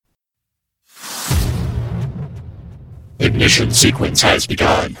Ignition sequence has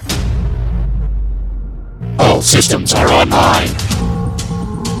begun. All systems are online.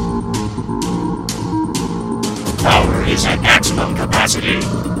 Power is at maximum capacity.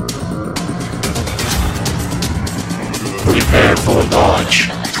 Prepare for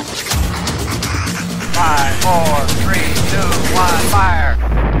launch. 5, 4, 3, 2, 1, fire!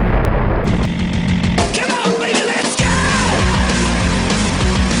 Come on, baby, let's go!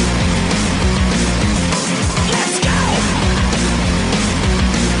 Let's go!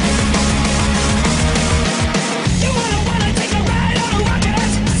 You wanna take a ride on a rocket?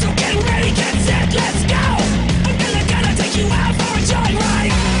 So get ready, get set, let's go! I'm gonna take you out for a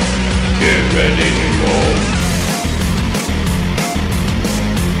joyride! Get ready to go.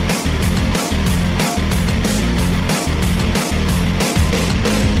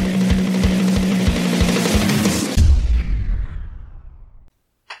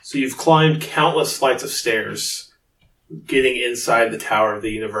 So you've climbed countless flights of stairs, getting inside the tower of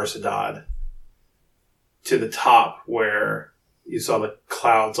the Universidad to the top where you saw the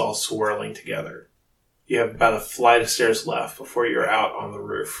clouds all swirling together. You have about a flight of stairs left before you're out on the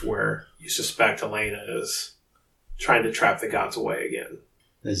roof where you suspect Elena is trying to trap the gods away again.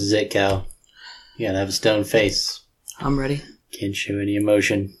 This is it, Cal. You gotta have a stone face. I'm ready. Can't show any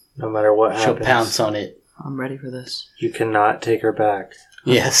emotion. No matter what She'll happens, pounce on it. I'm ready for this. you cannot take her back.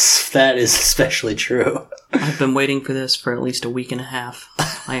 Yes, that is especially true. I've been waiting for this for at least a week and a half.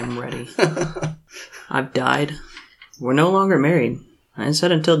 I am ready. I've died. We're no longer married. I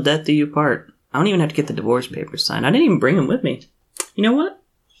said until death do you part. I don't even have to get the divorce papers signed. I didn't even bring them with me. You know what?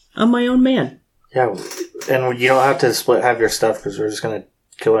 I'm my own man. Yeah, and you don't have to have your stuff because we're just gonna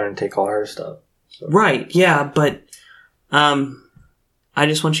kill her and take all her stuff. So. Right, yeah, but I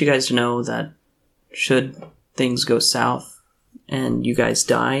just want you guys to know that should things go south and you guys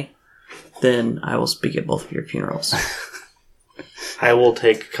die, then I will speak at both of your funerals. I will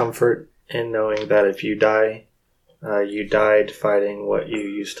take comfort in knowing that if you die, you died fighting what you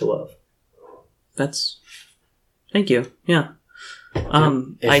used to love. Thank you, yeah.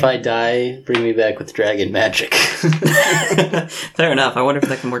 If I die, bring me back with dragon magic. Fair enough. I wonder if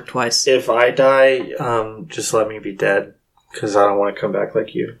that can work twice. If I die, just let me be dead, because I don't want to come back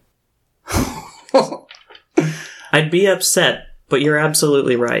like you. I'd be upset, but you're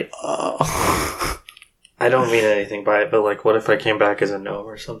absolutely right. I don't mean anything by it, but like, what if I came back as a gnome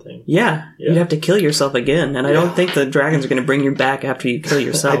or something? Yeah, you'd have to kill yourself again, and I don't think the dragons are going to bring you back after you kill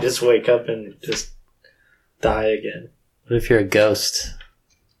yourself. I just wake up and just die again. What if you're a ghost?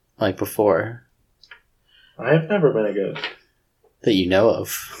 Like before? I have never been a ghost. That you know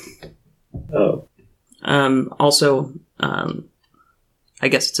of. Oh. Also, I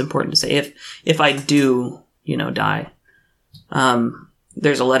guess it's important to say, if I do, die,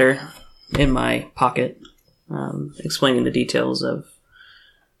 there's a letter in my pocket, explaining the details of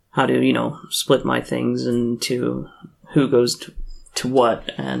how to, split my things and to who goes to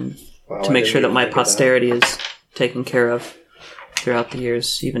what, and to make sure that my posterity is taken care of throughout the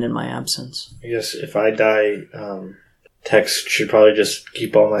years, even in my absence. I guess if I die, Tex should probably just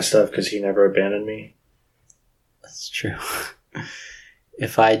keep all my stuff because he never abandoned me. That's true.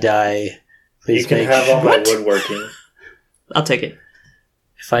 If I die, please you can have all my woodworking. I'll take it.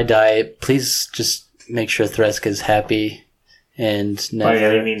 If I die, please just make sure Threska's happy and By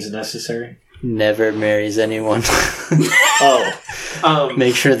any means necessary. Never marries anyone.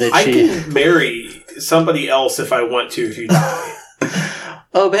 Make sure that I she can marry somebody else if I want to if you die.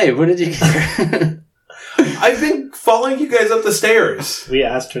 Oh, babe, what did you get her? I've been following you guys up the stairs. We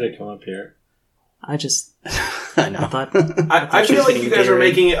asked her to come up here. I know. I feel like you guys are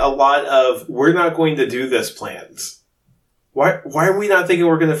making a lot of we're not going to do this plans. Why are we not thinking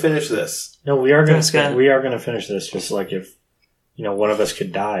we're going to finish this? No, we are going to finish this. Just like if one of us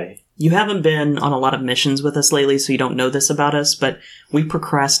could die. You haven't been on a lot of missions with us lately, so you don't know this about us. But we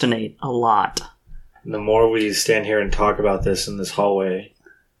procrastinate a lot. And the more we stand here and talk about this in this hallway,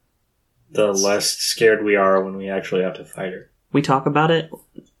 the less scared we are when we actually have to fight her. We talk about it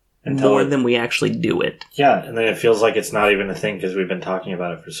more than we actually do it. Yeah, and then it feels like it's not even a thing because we've been talking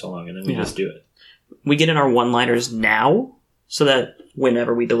about it for so long, and then we just do it. We get in our one-liners now, so that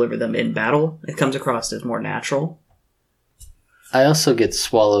whenever we deliver them in battle, it comes across as more natural. I also get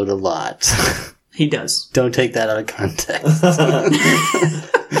swallowed a lot. He does. Don't take that out of context.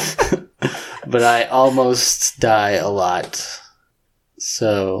 But I almost die a lot.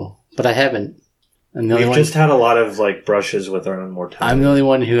 So, but I haven't. We've just had a lot of brushes with our own mortality. I'm the only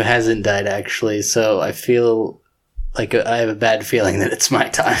one who hasn't died, actually, so I feel like I have a bad feeling that it's my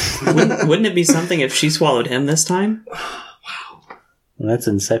time. Wouldn't it be something if she swallowed him this time? Wow. Well, that's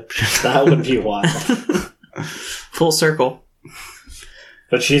Inception. That would be wild. Full circle.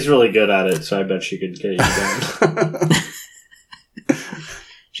 But she's really good at it, so I bet she could get you down.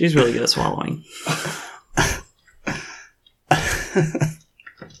 She's really good at swallowing.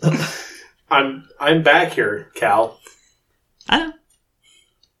 I'm back here, Cal. I know.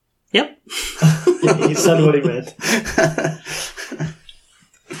 Yep. He said what he meant.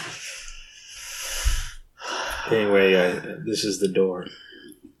 Anyway, this is the door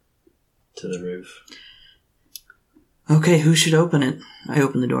to the roof. Okay, who should open it? I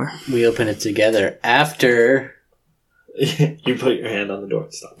open the door. We open it together after. You put your hand on the door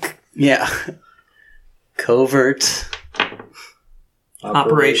and stop. Yeah. Covert.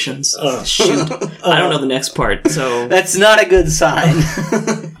 Operations. Oh. Shoot. I don't know the next part, so... That's not a good sign.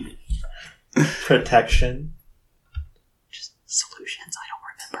 Protection. Just solutions. I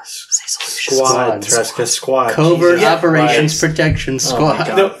don't remember. Say solutions. Squad. Squad. Tresca squad. Covert Jesus Operations Christ. Protection my Squad.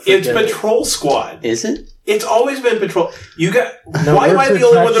 God. No, it's forget it. Patrol Squad. Is it? It's always been Patrol. You got. No, why am we're I the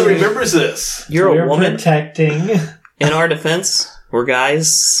only one that protecting- remembers this? You're We're a woman. protecting. In our defense, we're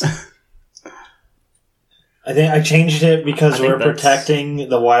guys. I think I changed it because I think we're that's- protecting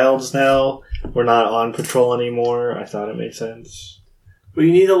the wilds now. We're not on patrol anymore. I thought it made sense. Well,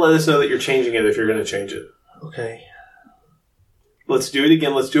 you need to let us know that you're changing it if you're going to change it. Okay. Let's do it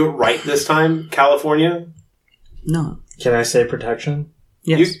again. Let's do it right this time, California. No. Can I say protection?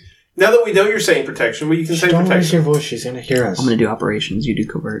 Yes. You, now that we know you're saying protection, well, you can say Don't raise protection. your voice. She's going to hear us. I'm going to do operations. You do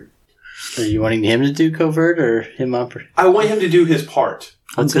covert. Are you wanting him to do covert or him operate? I want him to do his part.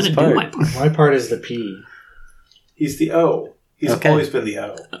 I'm What's going to his do part? my part. My part is the P. He's the O. He's Okay. always been the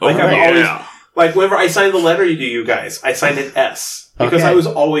O. Like whenever I signed the letter to you guys, I signed it S because Okay. I was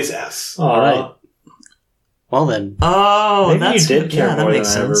always S. All right. Well then, Oh, Maybe that's you did care yeah, that more than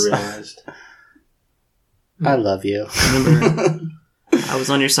makes I ever sense. realized. I love you. Remember, I was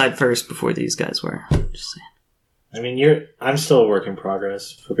on your side first before these guys were. Just saying. I mean, I'm still a work in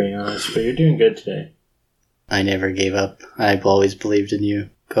progress, for being honest, but you're doing good today. I never gave up. I've always believed in you.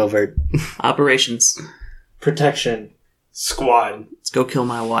 Covert. Operations. Protection. Squad. Let's go kill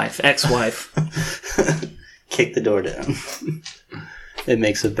my wife, ex-wife. Kick the door down. It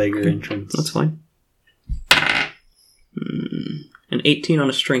makes a bigger entrance. That's fine. An 18 on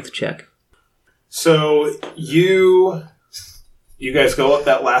a strength check. So you guys go up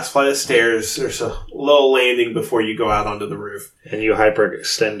that last flight of stairs. There's a low landing before you go out onto the roof. And you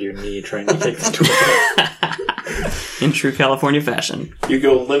hyperextend your knee trying to kick the door. In true California fashion. You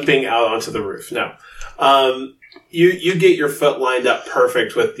go limping out onto the roof. No. You get your foot lined up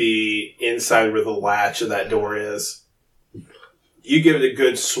perfect with the inside where the latch of that door is. You give it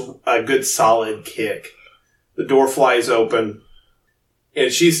a good solid kick. The door flies open,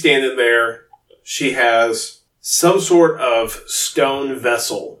 and she's standing there. She has some sort of stone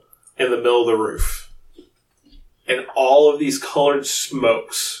vessel in the middle of the roof. And all of these colored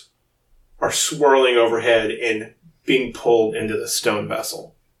smokes are swirling overhead and being pulled into the stone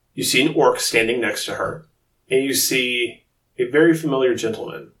vessel. You see an orc standing next to her, and you see a very familiar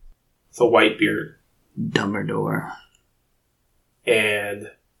gentleman with a white beard Dumbledore.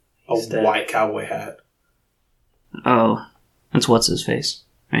 and a He's dead. white cowboy hat. Oh, that's what's his face,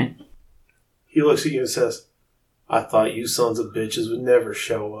 right? He looks at you and says, I thought you sons of bitches would never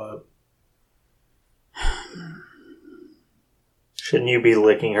show up. Shouldn't you be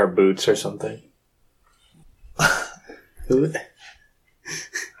licking her boots or something? Who?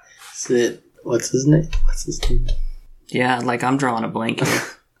 Is it? What's his name? What's his name? Yeah, like I'm drawing a blank here.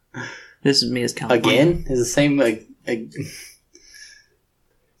 This is me as California. Again? Is the same like?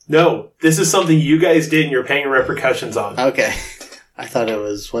 No, this is something you guys did and you're paying repercussions on. Okay. I thought it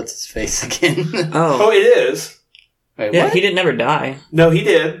was what's his face again. Oh, Oh, it is. Wait, yeah, what? he didn't ever die, No, he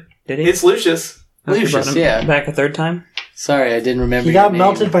did. did he? It's Lucius. Okay, Lucius, brought him yeah. Back a third time? Sorry, I didn't remember. He your got name.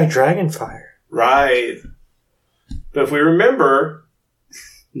 melted by dragonfire. Right. But if we remember,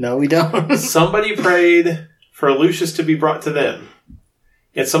 No, we don't. somebody prayed for Lucius to be brought to them.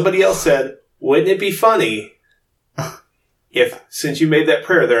 And somebody else said, wouldn't it be funny if, since you made that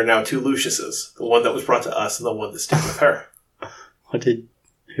prayer, there are now two Luciuses. The one that was brought to us and the one that's stayed with her.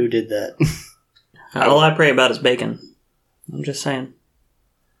 Who did that? All I pray about is bacon. I'm just saying.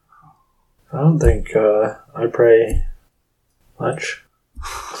 I don't think I pray much.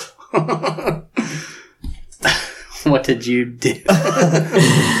 What did you do?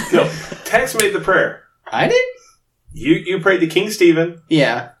 No, Tex made the prayer. I did? You prayed to King Stephen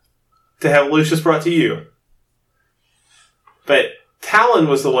Yeah. to have Lucius brought to you. But Talon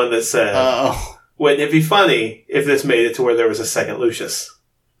was the one that said, Oh. wouldn't it be funny if this made it to where there was a second Lucius?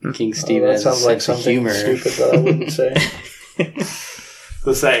 King Stephen that has a sounds like sense of something humor. stupid that I wouldn't say.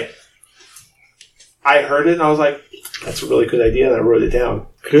 To say, I heard it and I was like, that's a really good idea, and I wrote it down.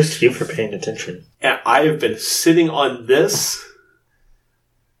 Kudos to you for paying attention. And I have been sitting on this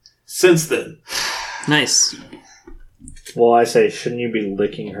since then. Nice. Well, I say, shouldn't you be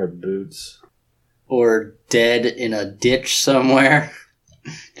licking her boots? Or dead in a ditch somewhere.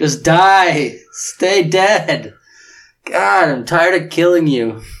 Just die. Stay dead. God, I'm tired of killing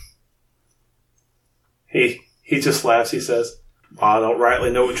you. He just laughs. He says, I don't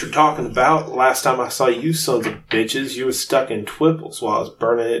rightly know what you're talking about. Last time I saw you sons of bitches, you was stuck in twipples while I was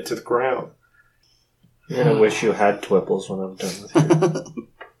burning it to the ground. You're going to wish you had twipples when I'm done with you.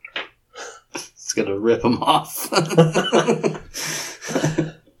 It's gonna rip him off.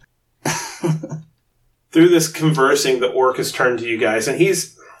 Through this conversing, the orc has turned to you guys, and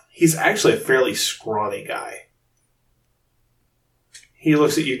he's actually a fairly scrawny guy. He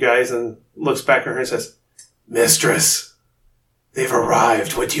looks at you guys and looks back at her and says, Mistress, they've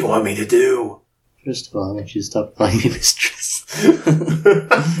arrived. What do you want me to do? First of all, I want you to stop calling me mistress.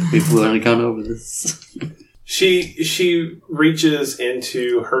 We've already gone over this. She reaches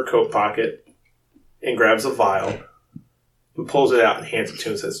into her coat pocket and grabs a vial and pulls it out and hands it to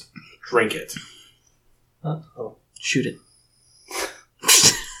him and says, drink it. Uh-oh. Shoot it.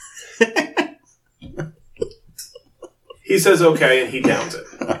 He says okay, and he downs it.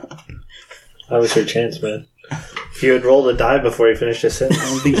 That was your chance, man. If you had rolled a die before you finished his I sentence.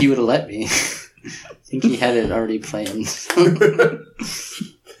 don't think he would have let me. I think he had it already planned.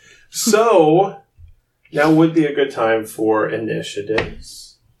 So, now would be a good time for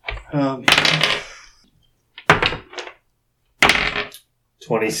initiatives.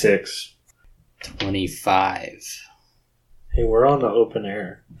 26. 25. Hey, we're on the open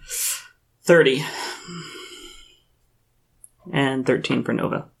air. 30. And 13 for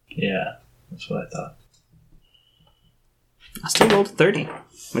Nova. Yeah, that's what I thought. I still rolled 30.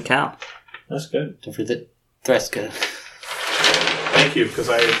 Macau. That's good. Don't forget Threska. Thank you, because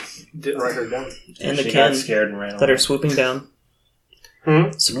I didn't write her down. And the She got Ken scared and ran that away. are swooping down.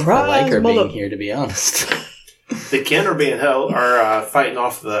 I like her being here, to be honest. The Ken are fighting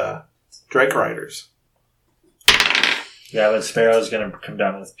off the Drake Riders. Yeah, but Sparrow's gonna come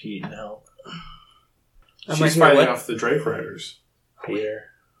down with Pete and help. She's fighting off the Drake Riders. Peter.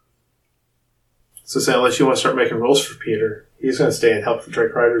 So say, unless you want to start making rules for Peter, he's going to stay and help the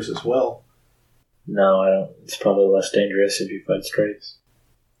Drake Riders as well. No, I don't. It's probably less dangerous if you fight Drakes.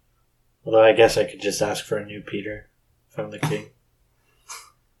 Although I guess I could just ask for a new Peter from the king.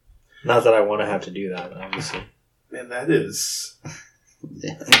 Not that I want to have to do that, obviously. Man, that is...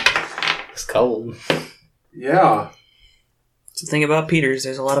 It's cold. Yeah. It's the thing about Peters.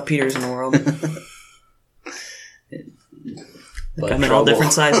 There's a lot of Peters in the world. They come in all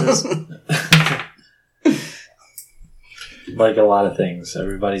different sizes. Like a lot of things.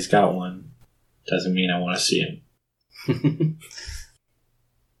 Everybody's got one. Doesn't mean I want to see him.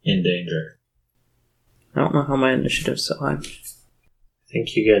 In danger. I don't know how my initiative's so high. I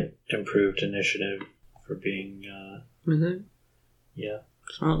think you get improved initiative for being, Is it? yeah.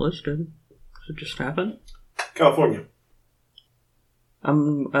 It's not listed. Does it just happen? California.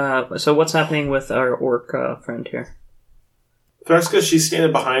 So what's happening with our orc friend here? Threska, she's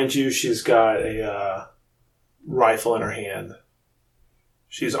standing behind you. She's got a rifle in her hand.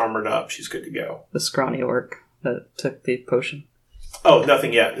 She's armored up. She's good to go. The scrawny orc that took the potion. Oh,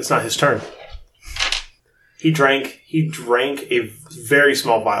 nothing yet. It's not his turn. He drank a very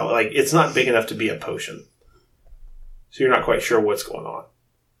small vial. Like, it's not big enough to be a potion. So you're not quite sure what's going on.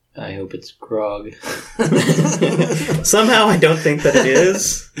 I hope it's grog. Somehow I don't think that it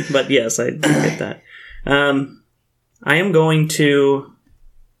is, but yes, I do get that. I am going to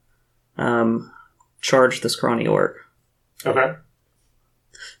charge the scrawny orc. Okay.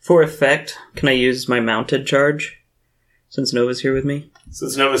 For effect, can I use my mounted charge? Since Nova's here with me?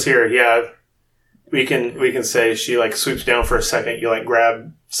 Since Nova's here, yeah, we can say she like swoops down for a second. You like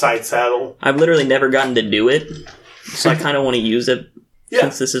grab side saddle. I've literally never gotten to do it, so I kind of want to use it Yeah.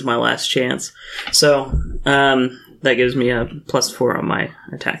 since this is my last chance. So that gives me a +4 on my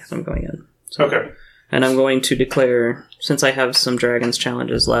attack as I'm going in. So, Okay. and I'm going to declare, since I have some Dragon's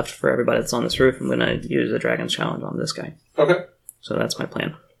Challenges left for everybody that's on this roof, I'm going to use a Dragon's Challenge on this guy. Okay. So that's my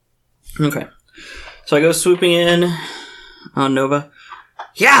plan. Okay. So I go swooping in on Nova.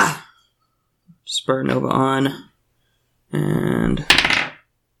 Yeah! Spur Nova on. And...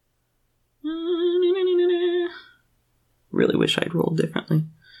 Really wish I'd rolled differently.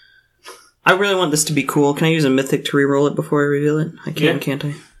 I really want this to be cool. Can I use a mythic to reroll it before I reveal it? I can, Yeah. can't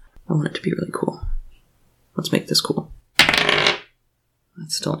I? I want it to be really cool. Let's make this cool.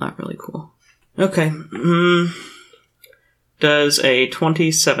 That's still not really cool. Okay. Does a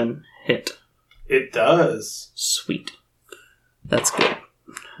 27 hit? It does. Sweet. That's good.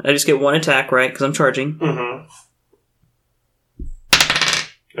 I just get one attack, right? Because I'm charging. Mm-hmm.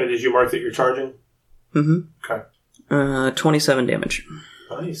 And did you mark that you're charging? Mm-hmm. Okay. 27 damage.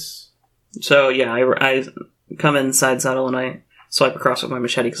 Nice. So, yeah, I come in side saddle and I swipe across with my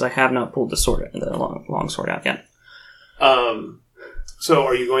machete because I have not pulled the long sword out yet. So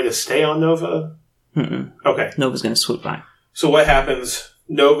are you going to stay on Nova? Mm-mm. Okay. Nova's going to swoop by. So what happens?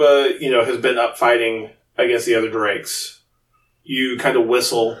 Nova, has been up fighting against the other Drakes. You kind of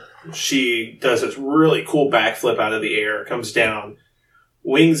whistle. She does this really cool backflip out of the air, comes down,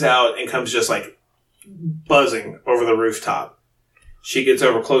 wings out, and comes just like buzzing over the rooftop. She gets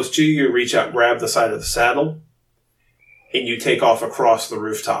over close to you, reach out, grab the side of the saddle, and you take off across the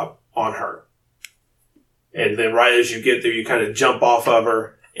rooftop on her. And then right as you get there, you kind of jump off of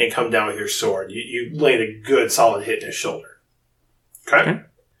her and come down with your sword. You land a good solid hit in his shoulder. Okay.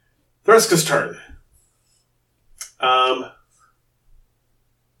 Threska's turn.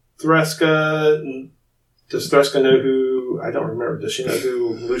 Threska... Does Threska know who... I don't remember. Does she know who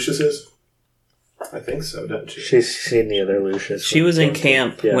Lucius is? I think so, doesn't she? She's seen the other Lucius. She was in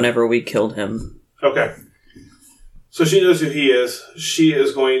camp whenever we killed him. Okay. So she knows who he is. She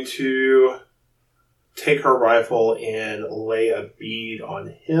is going to take her rifle and lay a bead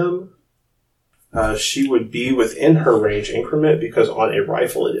on him. She would be within her range increment because on a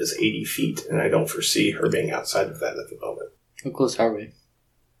rifle it is 80 feet, and I don't foresee her being outside of that at the moment. How close are we?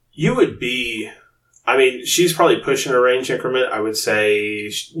 You would be... I mean, she's probably pushing her range increment. I would say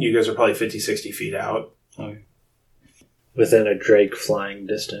you guys are probably 50, 60 feet out. Okay. Within a Drake flying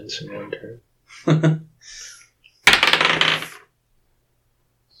distance in one turn.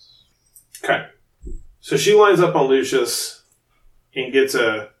 Okay. So she lines up on Lucius and gets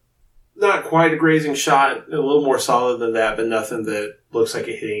not quite a grazing shot, a little more solid than that, but nothing that looks like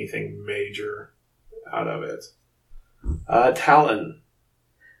it hit anything major out of it. Talon.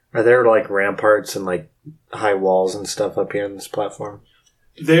 Are there like ramparts and like high walls and stuff up here on this platform?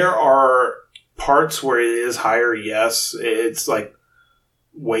 There are parts where it is higher, yes. It's like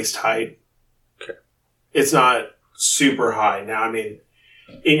waist height. Okay. It's not super high. Now, I mean,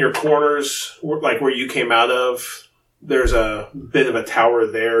 in your corners, like where you came out of, there's a bit of a tower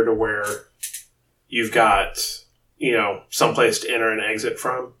there to where you've got, some place to enter and exit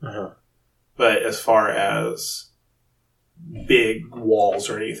from. Uh-huh. But as far as big walls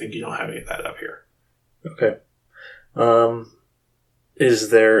or anything, you don't have any of that up here. Okay.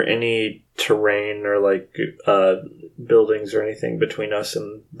 Is there any terrain or like buildings or anything between us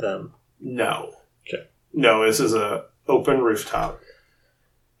and them? No. Okay. No, this is a open rooftop.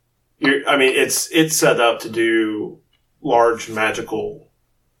 It's set up to do large magical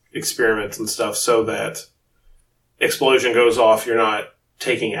experiments and stuff so that explosion goes off, you're not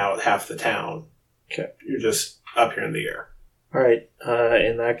taking out half the town. Okay. You're just up here in the air. All right.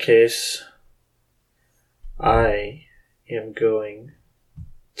 In that case, I am going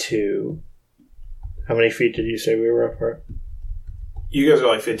to... How many feet did you say we were apart? You guys are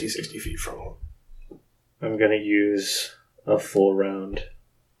like 50, 60 feet from them. I'm going to use a full round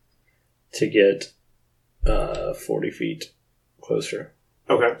to get 40 feet closer.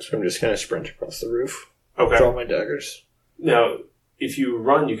 Okay. So I'm just going to sprint across the roof. Okay. Draw my daggers. Now, if you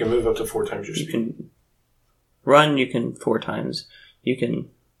run, you can move up to 4 times your You speed. can run, you can 4 times.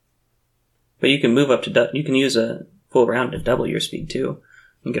 But you can move up to... You can use a full round to double your speed, too,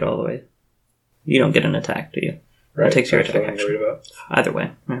 and get all the way. You don't get an attack, do you? Right. It takes your That's attack what I'm action. worried about. Either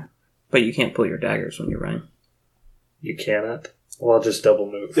way. Yeah. But you can't pull your daggers when you're running. You cannot? Well, I'll just double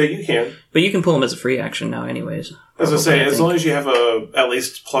move. Yeah, you can. But you can pull them as a free action now anyways. As I say, I as think. long as you have at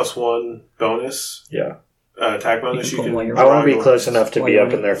least +1 bonus, Yeah. attack bonus, You you can pull while can... you're I want to be Right. close enough to While be you're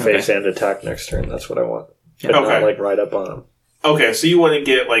up in their running. face and attack next turn. That's what I want. But Okay. not like right up on them. Okay, so you want to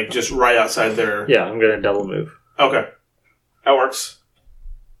get like just right outside there. Yeah, I'm going to double move. Okay. That works.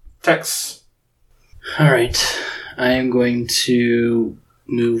 Tex. Alright. I am going to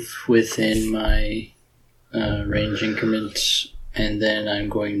move within my range increment, and then I'm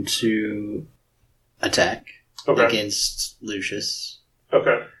going to attack Okay. against Lucius.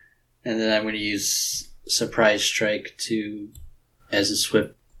 Okay. And then I'm going to use Surprise Strike as a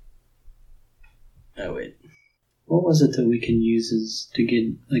swift... Oh, wait. What was it that we can use to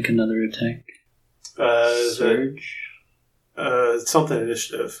get, like, another attack? Is it, Surge? something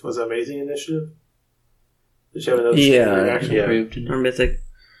initiative. Was it amazing initiative? Did you have another Yeah. reaction? Yeah. Improved Or mythic.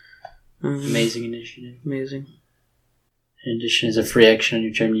 Amazing Initiative. Amazing. In addition, as a free action on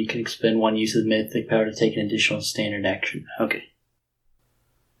your turn, you can expend 1 use of the mythic power to take an additional standard action. Okay.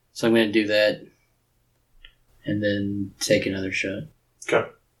 So I'm going to do that, and then take another shot. Okay.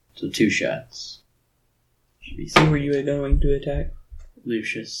 So 2 shots. Should be Who were you going to attack?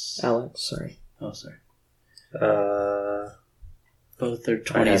 Lucius. Alex, sorry. Oh, sorry. I Both are haven't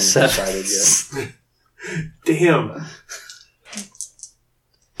 27. decided yet. Damn.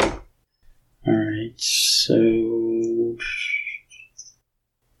 Alright, so...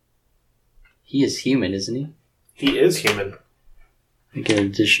 He is human, isn't he? He is human. I get an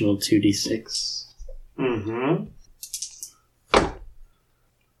additional 2d6. Mm-hmm.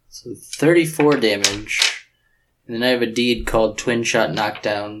 So 34 damage. And then I have a deed called Twin Shot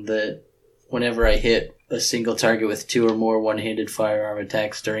Knockdown that whenever I hit a single target with 2 or more one-handed firearm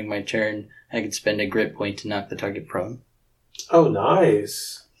attacks during my turn, I can spend a grit point to knock the target prone. Oh,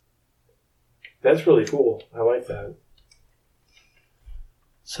 nice. That's really cool. I like that.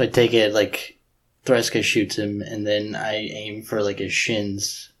 So I take it, like, Threska shoots him, and then I aim for, like, his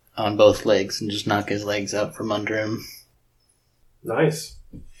shins on both legs and just knock his legs out from under him. Nice.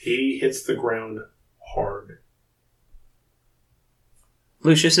 He hits the ground hard.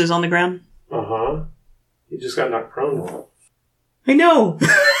 Lucius is on the ground? Uh-huh. He just got knocked prone. I know!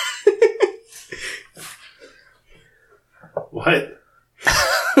 What?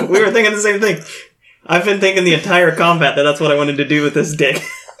 We were thinking the same thing. I've been thinking the entire combat that's what I wanted to do with this dick.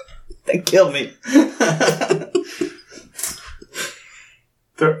 They killed me.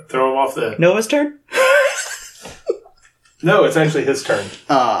 Throw him off the... Nova's turn? No, it's actually his turn.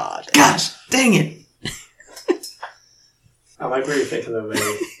 Ah, Gosh, dang it. I like what you're thinking of,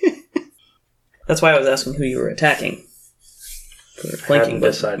 Eddie. That's why I was asking who you were attacking. For flanking Hadn't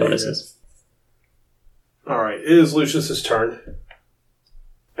decided bonuses. Alright, it is Lucius's turn.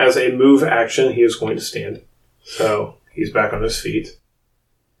 As a move action, he is going to stand. So, he's back on his feet.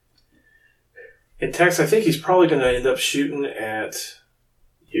 In Tex, I think he's probably going to end up shooting at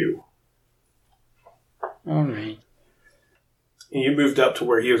you. alright. And you moved up to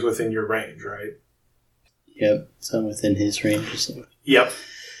where he was within your range, right? Yep, so I'm within his range or something. Yep.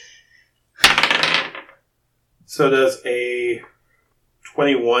 So does a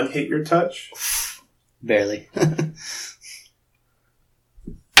 21 hit your touch? Barely. I'm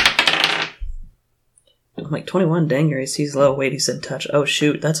like, 21, dang, your AC's low. Wait, he said touch. Oh,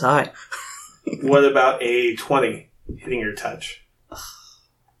 shoot, that's high. What about a 20 hitting your touch?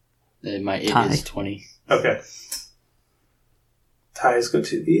 It Tie. is 20. Okay. Ties go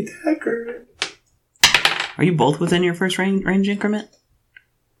to the attacker. Are you both within your first range increment?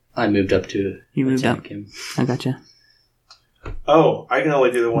 I moved up to You moved attack up. him. I gotcha. Oh, I can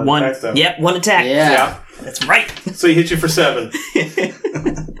only do the one attack, though. Yep, one attack. Yeah. That's right. So he hit you for 7.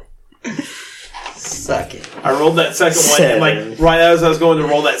 Suck it. I rolled that second one, and like right as I was going to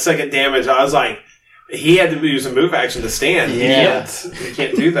roll that second damage, I was like, he had to use a move action to stand. Yeah. He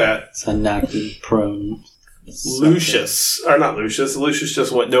can't do that. So I knocked him prone. Lucius, or not Lucius. Lucius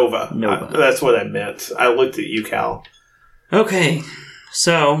just went Nova. Nova. That's what I meant. I looked at you, Cal. Okay,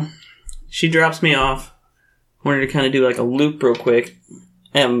 so she drops me off. Wanted to kind of do like a loop real quick.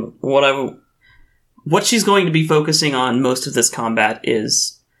 And what she's going to be focusing on most of this combat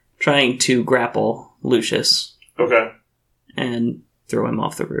is trying to grapple Lucius Okay. and throw him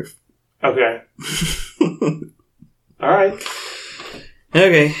off the roof. Okay. All right.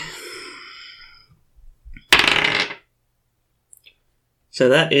 Okay. So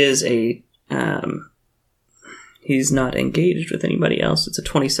that is a... he's not engaged with anybody else. It's a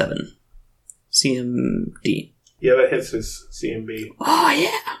 27. CMD. Yeah, that hits his CMB. Oh,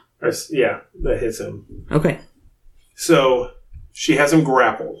 yeah! Or, yeah, that hits him. Okay. So she has him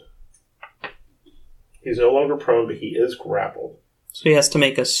grappled. He's no longer prone, but he is grappled. So he has to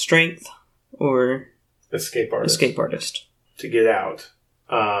make a strength or Escape artist. escape artist. To get out.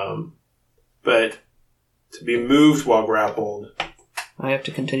 But to be moved while grappled. I have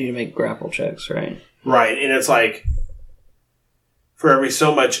to continue to make grapple checks, right? Right, and it's like for every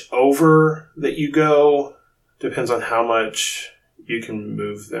so much over that you go, depends on how much you can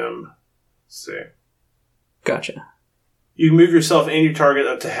move them. Let's see. Gotcha. You can move yourself and your target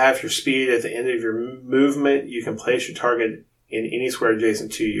up to half your speed. At the end of your movement, you can place your target in any square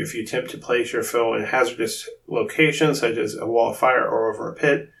adjacent to you. If you attempt to place your foe in a hazardous location, such as a wall of fire or over a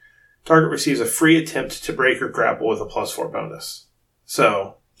pit, target receives a free attempt to break or grapple with a +4 bonus.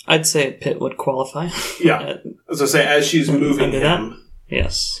 So, I'd say a pit would qualify. yeah. As I say, as she's moving Under that? him.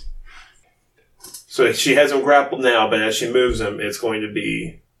 Yes. So she has him grappled now, but as she moves him, it's going to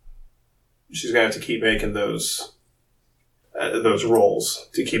be... She's going to have to keep making those rolls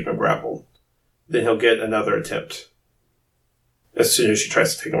to keep him grappled. Then he'll get another attempt as soon as she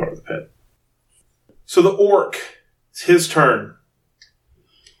tries to take him out of the pit. So the orc, it's his turn.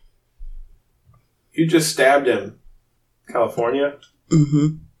 You just stabbed him, California.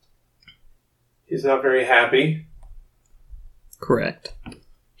 Mm-hmm. He's not very happy. Correct.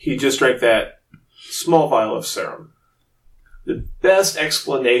 He just drank that small vial of serum. The best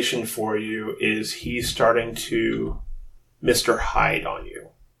explanation for you is he's starting to Mr. Hyde on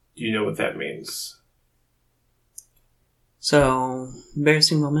you. Do you know what that means? So,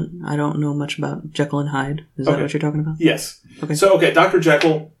 embarrassing moment. I don't know much about Jekyll and Hyde. Is that Okay. what you're talking about? Yes. Okay. So, Dr.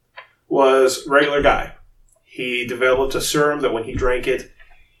 Jekyll was a regular guy. He developed a serum that when he drank it,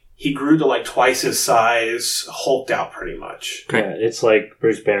 he grew to like twice his size, hulked out pretty much. Okay. Yeah, it's like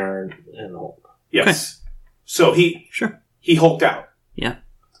Bruce Banner and Hulk. Yes. So he hulked out. Yeah.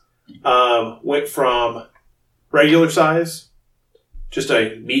 Went from regular size, just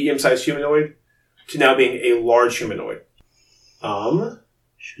a medium-sized humanoid, to now being a large humanoid.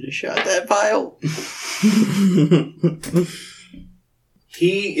 Should have shot that vial.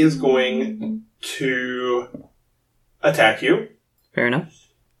 He is going to attack you. Fair enough.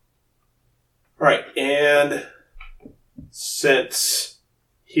 Right, and since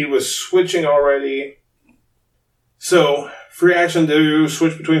he was switching already, so free action to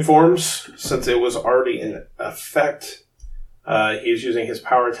switch between forms, since it was already in effect, he's using his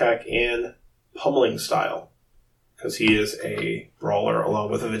power attack in pummeling style, because he is a brawler along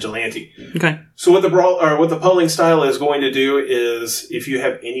with a vigilante. Okay. So what the pummeling style is going to do is, if you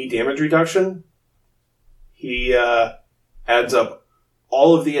have any damage reduction, he adds up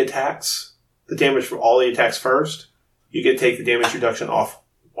all of the attacks, the damage from all the attacks first. You can take the damage reduction off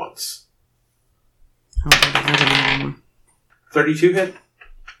once. 32 hit?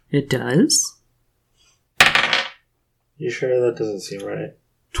 It does. You sure that doesn't seem right?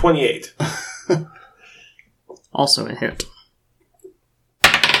 28. Also a hit.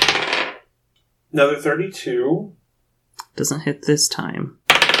 Another 32. Doesn't hit this time.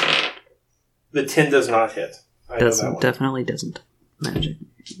 The 10 does not hit. I know that Doesn't. one. Definitely doesn't. Magic.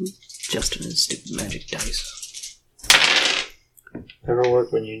 Justin and his stupid magic dice. Never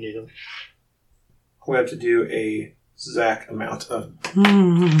work when you need them. We have to do a exact amount of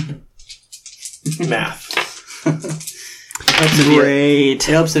math. Great. It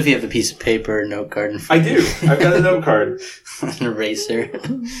helps if you have a piece of paper, a note card, and I do. I've got a note card. an eraser.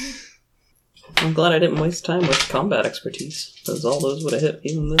 I'm glad I didn't waste time with combat expertise, because all those would have hit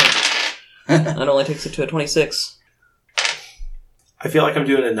even then. That only takes it to a 26. I feel like I'm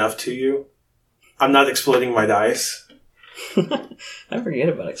doing enough to you. I'm not exploding my dice. I forget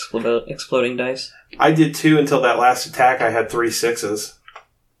about exploding dice. I did too until that last attack. I had 3 6s.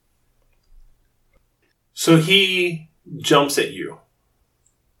 So he jumps at you.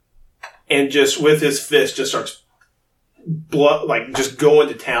 And just with his fist just starts just going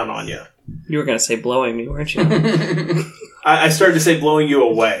to town on you. You were going to say blowing me, weren't you? I started to say blowing you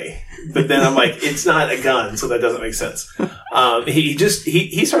away. But then I'm like, it's not a gun, so that doesn't make sense.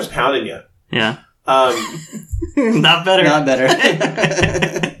 He starts pounding you. Yeah. Not better. Not better.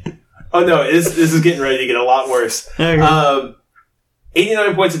 Oh no, this is getting ready to get a lot worse. Okay.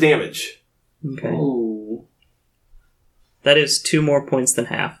 89 points of damage. Okay. Ooh. That is 2 more points than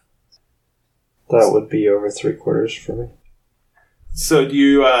half. That would be over 3/4 for me. So do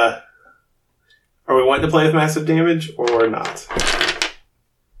you, are we wanting to play with massive damage or not?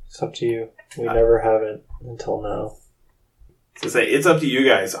 It's up to you. We never have it until now. To say, it's up to you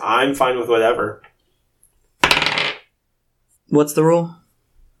guys. I'm fine with whatever. What's the rule?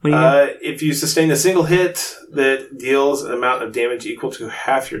 What do you get? If you sustain a single hit that deals an amount of damage equal to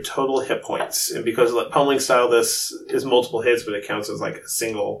half your total hit points, and because of the pummeling style, this is multiple hits, but it counts as like a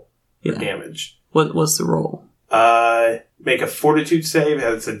single Yeah. damage. What's the roll? Make a fortitude save.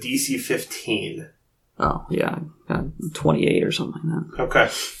 It's a DC 15. Oh, yeah. 28 or something like that. Okay.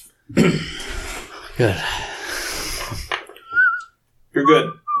 Good. You're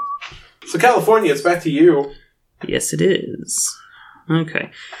good. So California, it's back to you. Yes, it is. Okay.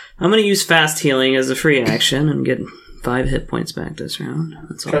 I'm going to use fast healing as a free action and get 5 hit points back this round.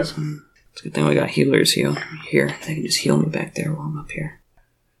 That's Okay. awesome. It's a good thing we got healers here. They can just heal me back there while I'm up here.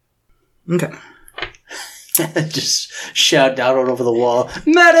 Okay. Just shout out over the wall,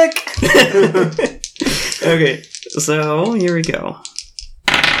 medic! Okay, so here we go.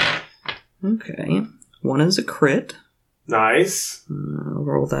 Okay. 1 is a crit. Nice. I'll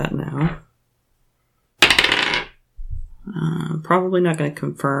roll that now. Probably not going to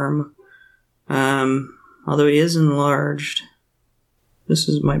confirm. Although he is enlarged.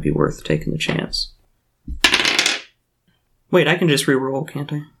 Might be worth taking the chance. Wait, I can just reroll,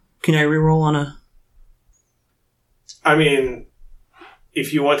 can't I? Can I reroll on a... I mean,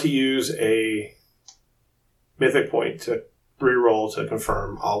 if you want to use a mythic point to reroll to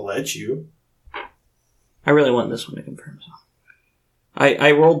confirm, I'll let you. I really want this one to confirm, so...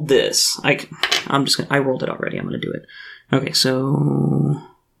 I rolled this. I rolled it already. I'm gonna do it. Okay, so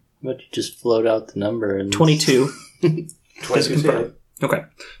But you just float out the number and 22. 22 hit. Okay,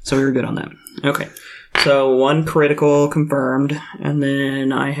 so we were good on that. Okay, so 1 critical confirmed, and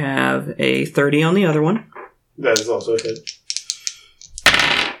then I have a 30 on the other one. That is also a hit.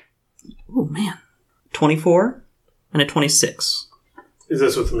 Oh man, 24 and a 26. Is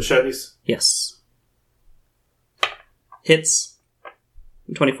this with the machetes? Yes. Hits.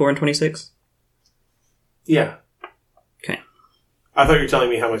 24 and 26. Yeah. Okay, I thought you were telling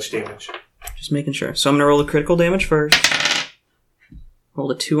me how much damage. just making sure. So I'm gonna roll the critical damage first.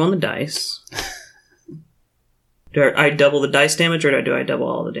 Roll a 2 on the dice. Do I double the dice damage, or do I double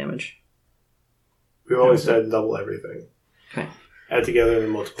all the damage? We've always said double everything. Okay. Add together and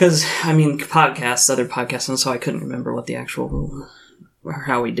then multiply. Because, I mean, other podcasts, and so I couldn't remember what the actual rule, or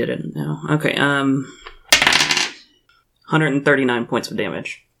how we did it now. Okay, 139 points of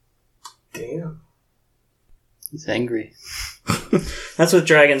damage. Damn. he's angry. That's with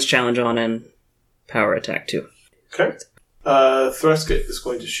Dragon's Challenge on and Power Attack, too. Okay. Thruskett is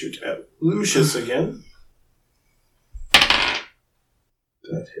going to shoot at Lucius again.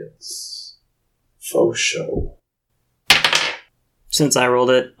 That hits. Faux show. Since I rolled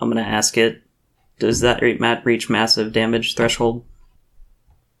it, I'm going to ask it, does that reach massive damage threshold?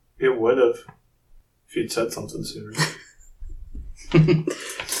 It would have. If you'd said something sooner.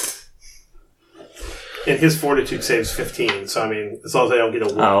 And his fortitude saves 15, so I mean, as long as I don't get a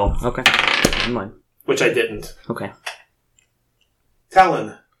 1. Oh, okay. Never mind. Which I didn't. Okay.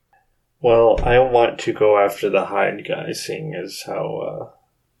 Talon. Well, I want to go after the hide guy, seeing as how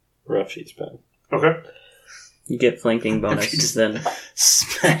rough he's been. Okay. You get flanking bonus, then.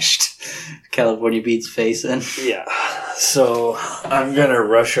 Smashed California Beat's face in. Yeah. So I'm gonna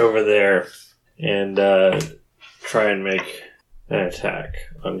rush over there and try and make an attack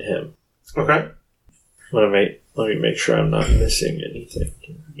on him. Okay. Let me make sure I'm not missing anything.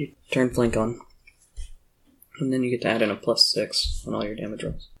 Turn flank on. And then you get to add in a +6 on all your damage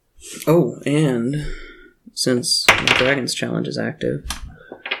rolls. Oh, and since the Dragon's Challenge is active,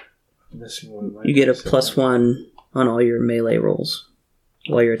 Missing one of my you get a dice. +1 on all your melee rolls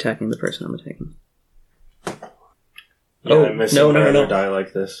while you're attacking the person I'm attacking. Yeah, Oh, I'm missing no. my other die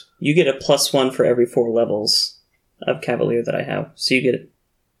like this. You get a +1 for every 4 levels of Cavalier that I have. So you get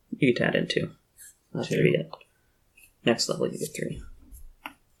to add in 2. Not 3 yet. Next level you get 3.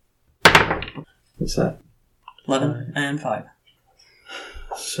 What's that? 11 and 5.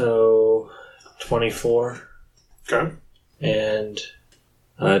 So 24 Okay. and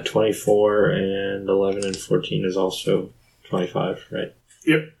 24 and 11 and 14 is also 25, right?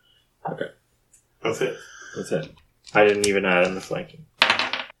 Yep. Okay. That's it. That's it. I didn't even add in the flanking.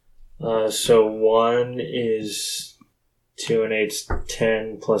 So 1 is 2 and 8's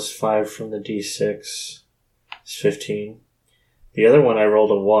 10 plus 5 from the d6 is 15. The other one I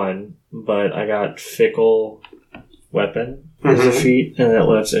rolled a 1, but I got Fickle Weapon as a feat, and that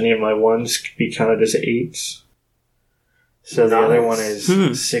lets any of my 1s be counted as 8s. So the other one is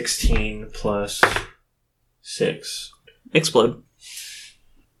 16 plus 6. Explode.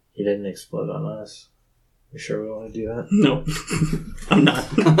 He didn't explode on us. You sure we want to do that? No. I'm not.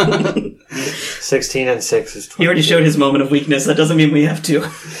 16 and 6 is 20. He already showed his moment of weakness. That doesn't mean we have to.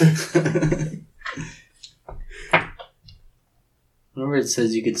 Remember it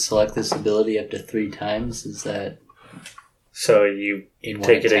says you could select this ability up to 3 times? Is that So you in one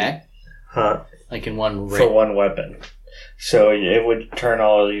take attack? it Like in one for one weapon. So it would turn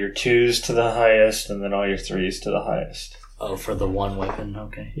all your 2s to the highest and then all your 3s to the highest. Oh, for the one weapon,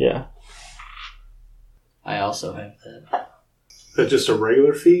 okay. Yeah. I also have that. Is that just a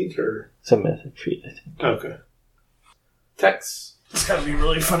regular feat, or? It's a mythic feat, I think. Okay. Tex. It's gotta be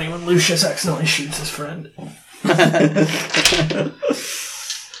really funny when Lucius accidentally shoots his friend.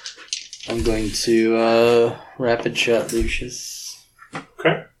 I'm going to rapid shot Lucius.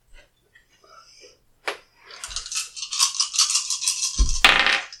 Okay.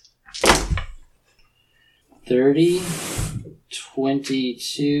 $30,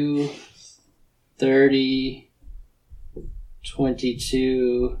 22, 30,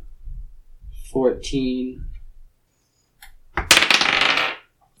 22, 14,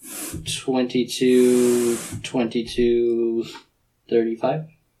 22, 22, 35.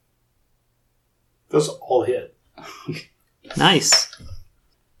 Those all hit. Nice.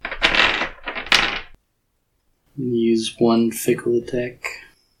 Use one fickle attack.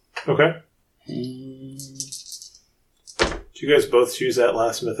 Okay. And, Did you guys both choose that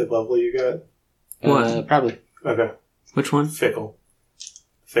last mythic level you got? What? Probably. Okay. Which one? Fickle.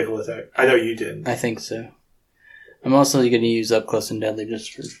 Fickle attack. I know you did. I think so. I'm also going to use up close and deadly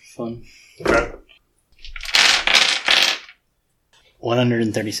just for fun. Okay.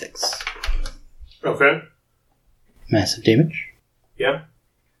 136. Okay. Massive damage. Yeah.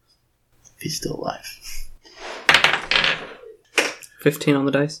 If he's still alive. 15 on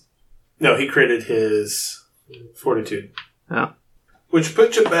the dice. No, he created his fortitude. Oh. Which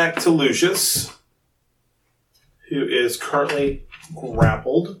puts you back to Lucius, who is currently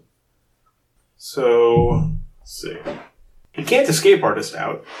grappled. So, let's see. He can't escape artist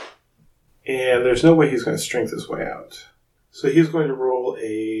out. And there's no way he's going to strength his way out. So he's going to roll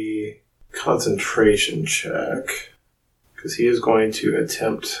a concentration check. Because he is going to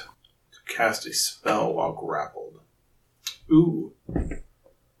attempt to cast a spell while grappled. Ooh.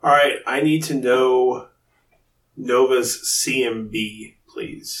 Alright, I need to know Nova's CMB,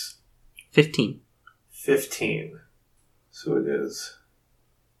 please. 15. 15. So it is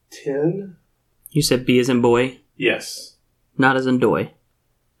 10? You said B as in boy, Yes. not as in doy.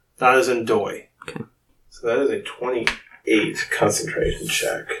 Not as in doy. Okay. So that is a 28 concentration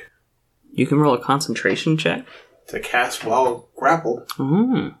check. You can roll a concentration check? To cast while grappled.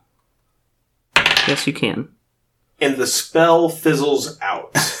 Mm. Yes, you can. And the spell fizzles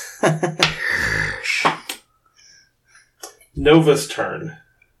out. Nova's turn.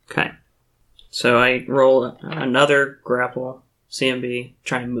 Okay. So I roll another grapple, CMB,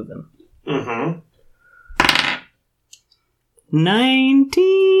 try and move him. Mm-hmm.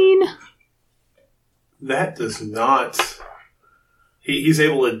 19! That does not... He's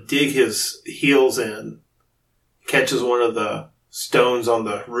able to dig his heels in, catches one of the stones on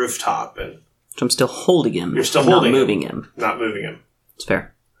the rooftop, and So I'm still holding him. You're still not holding moving him. not moving him. It's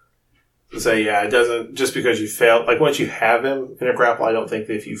fair. So yeah, it doesn't, just because you fail, like once you have him in a grapple, I don't think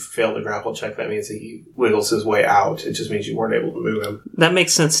that if you fail the grapple check, that means that he wiggles his way out. It just means you weren't able to move him. That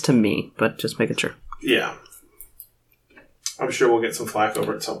makes sense to me, but just making sure. Yeah. I'm sure we'll get some flack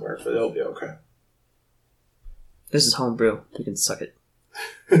over it somewhere, but it'll be okay. This is homebrew. You can suck it.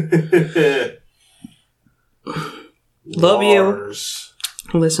 Love Lars.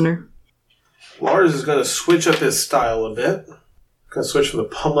 you, listener. Lars is going to switch up his style a bit. Going to switch from the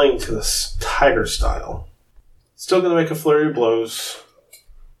pummeling to the tiger style. Still going to make a flurry of blows.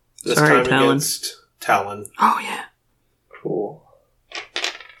 This Sorry, time Talon. against Talon. Oh, yeah. Cool.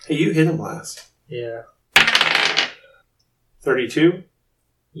 Hey, you hit him last. Yeah. 32?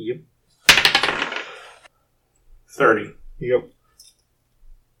 Yep. 30. Yep.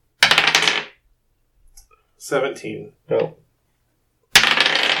 17. No.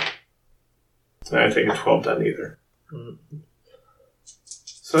 And I take a 12 done either.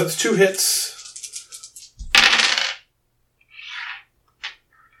 So that's 2 hits.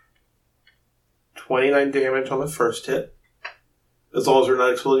 29 damage on the first hit. As long as they're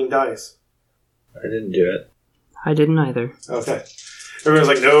not exploding dice. I didn't do it. I didn't either. Okay. Everyone's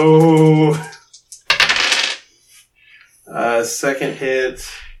like, no. Second hit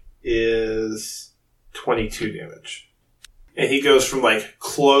is 22 damage. And he goes from like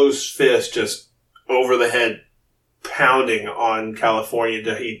closed fist just over the head pounding on California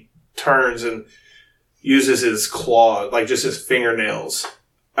to he turns and uses his claw, like just his fingernails,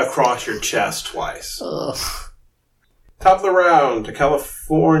 across your chest twice. Ugh. Top of the round to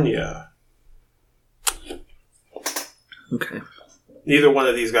California. Okay. Neither one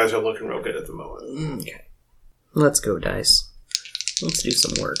of these guys are looking real good at the moment. Okay. Let's go, dice. Let's do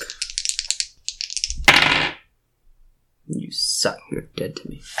some work. You suck. You're dead to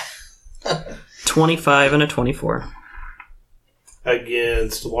me. 25 and a 24.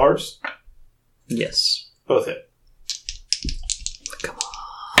 Against Lars, Yes. both hit. Come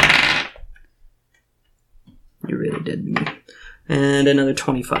on. You're really dead to me. And another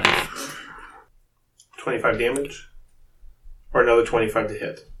 25. 25 damage? Or another 25 to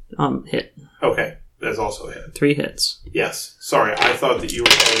hit? Hit. Okay, that's also a hit. 3 hits. Yes. Sorry, I thought that you were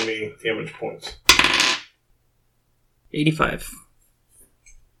telling me damage points. 85.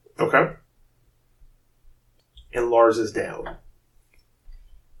 Okay. And Lars is down.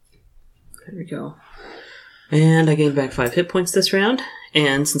 There we go. And I gained back 5 hit points this round.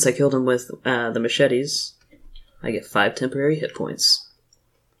 And since I killed him with the machetes, I get 5 temporary hit points.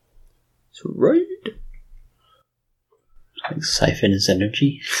 So right. Like siphon his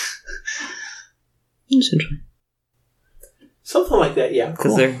energy. Essentially. Something like that, yeah.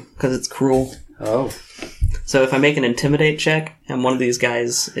 Because it's cruel. Oh. So if I make an intimidate check, and one of these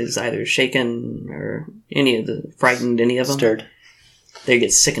guys is either shaken or frightened, any of them, Stirred. they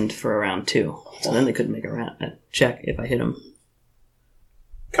get sickened for a round 2. So then they couldn't make a check if I hit them.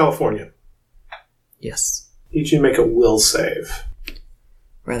 California. Yes. Need you to make a will save.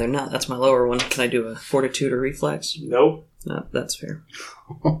 rather not. That's my lower one. Can I do a fortitude or reflex? Nope. No, that's fair.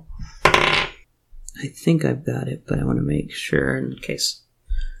 I think I've got it, but I want to make sure in case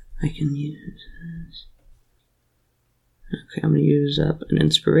I can use this. Okay, I'm going to use up an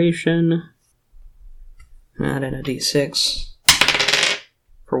inspiration. Add in a d6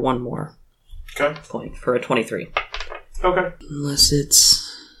 for one more Okay. point for a 23. Okay. Unless it's...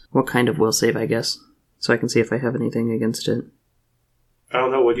 What kind of will save, I guess? So I can see if I have anything against it. I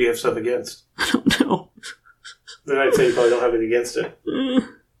don't know. What do you have stuff against? I don't know. Then I'd say you probably don't have it against it.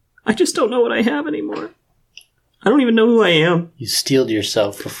 I just don't know what I have anymore. I don't even know who I am. You steeled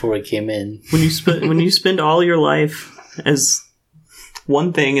yourself before I came in. When you spend all your life as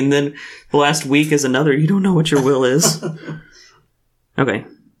one thing and then the last week as another, you don't know what your will is. Okay.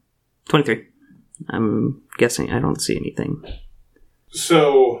 23. I'm guessing I don't see anything.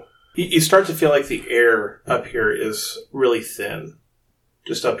 So you start to feel like the air up here is really thin.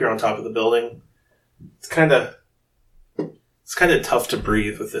 Just up here on top of the building. It's kind of tough to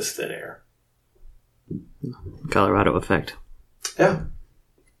breathe with this thin air. Colorado effect. Yeah.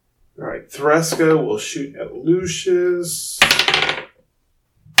 Alright, Threska will shoot at Lucius.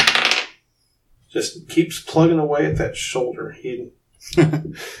 Just keeps plugging away at that shoulder.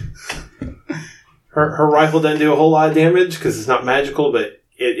 Her rifle doesn't do a whole lot of damage because it's not magical, but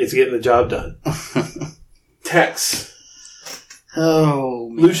it's getting the job done. Tex. Oh,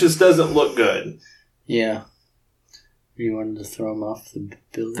 man. Lucius doesn't look good. Yeah. You wanted to throw him off the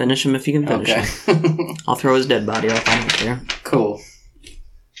building? Finish him if you can finish him. I'll throw his dead body off. I don't care. Cool.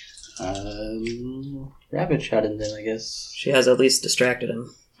 Rabbit shot him then, I guess. She has at least distracted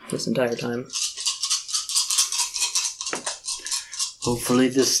him this entire time. Hopefully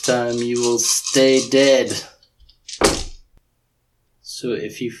this time you will stay dead. So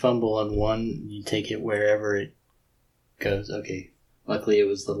if you fumble on one, you take it wherever it goes. Okay. Luckily it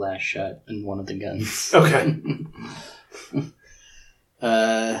was the last shot in one of the guns. Okay.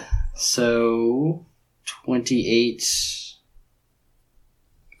 So 28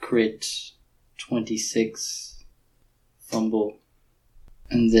 crit, 26 fumble,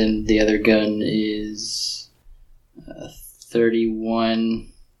 and then the other gun is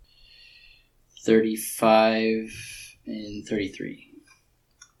 31, 35, and 33.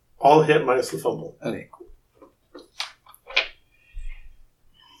 All hit minus the fumble. Okay, cool.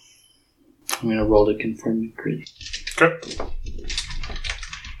 I'm gonna roll to confirm the crit. Okay.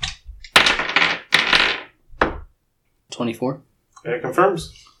 24. It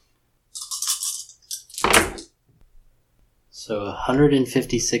confirms. So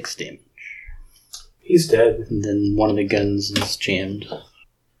 156 damage. He's dead. And then one of the guns is jammed.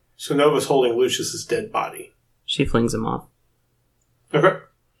 So Nova's holding Lucius's dead body. She flings him off. Okay.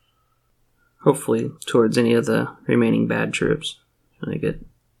 Hopefully towards any of the remaining bad troops. And they get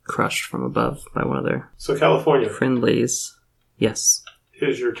crushed from above by one of their So California, friendlies. Yes. it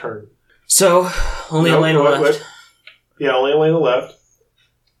is your turn. So, only Nope, Elena wait, left. wait. Yeah, only Elena left.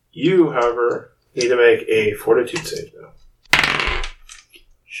 You, however, need to make a fortitude save now.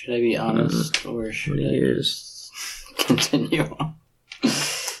 Should I be honest, or should I Use just continue on?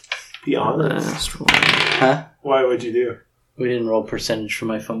 Be honest. last one. Huh? Why would you do? We didn't roll percentage for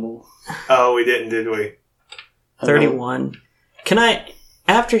my fumble. Oh, we didn't, did we? 31. Can I...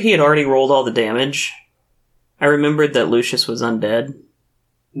 After he had already rolled all the damage, I remembered that Lucius was undead,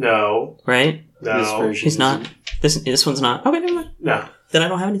 No. right? No. This version He's not. isn't. This one's not. Okay, never mind. No. Then I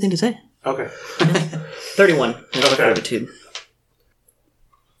don't have anything to say. Okay. 31. Another Okay. fortitude.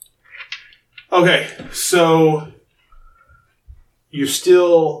 Okay, so you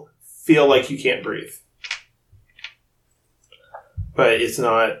still feel like you can't breathe. But it's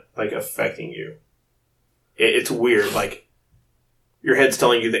not, like, affecting you. It's weird, like, your head's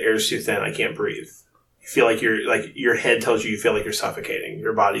telling you the air's too thin, I can't breathe. You feel like your head tells you feel like you're suffocating.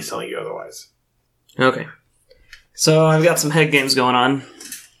 Your body's telling you otherwise. Okay. So I've got some head games going on.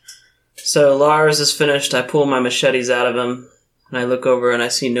 So Lars is finished. I pull my machetes out of him, and I look over and I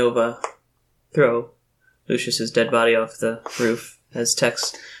see Nova throw Lucius's dead body off the roof as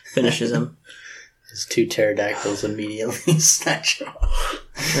Tex finishes him. His two pterodactyls immediately snatch off.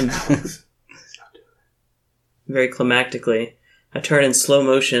 And very climactically, I turn in slow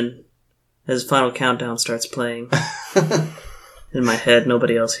motion as Final Countdown starts playing. In my head,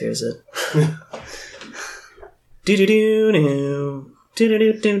 nobody else hears it. Do-do-do-do.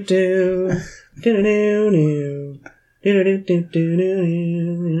 Do-do-do-do-do. Do-do-do-do.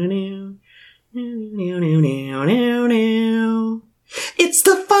 Do-do-do-do-do. It's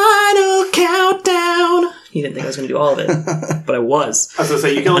the final countdown. You didn't think I was going to do all of it, but I was. I was going to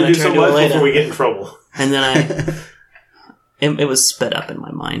say, you can only And I do so turned to much Elena. before we get in trouble. And then It was sped up in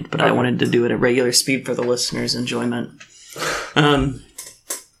my mind, but I wanted to do it at regular speed for the listeners' enjoyment. And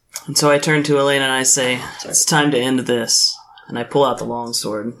so I turn to Elena and I say, "It's time to end this." And I pull out the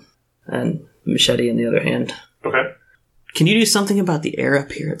longsword and machete in the other hand. Okay. Can you do something about the air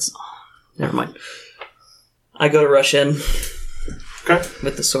up here? Never mind. I go to rush in Okay.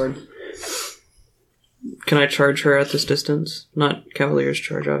 with the sword. Can I charge her at this distance? Not Cavalier's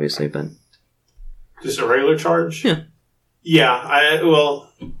charge, obviously, but... Just a regular charge? Yeah. Yeah,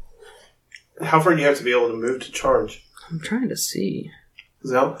 well... How far do you have to be able to move to charge? I'm trying to see.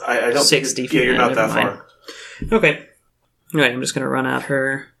 No, I don't 60 think... Yeah, you're not that never mind. far. Okay. Alright, I'm just going to run at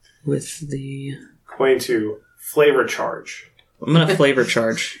her with the... Going to flavor charge. I'm going to flavor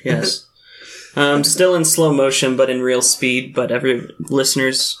charge, yes. Still in slow motion, but in real speed, but every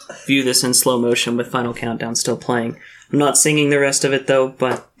listeners view this in slow motion with Final Countdown still playing. I'm not singing the rest of it, though,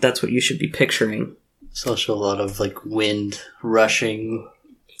 but that's what you should be picturing. There's also a lot of, like, wind rushing.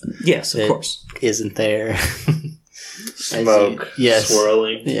 Yes, of that course. Isn't there. Smoke. Yes.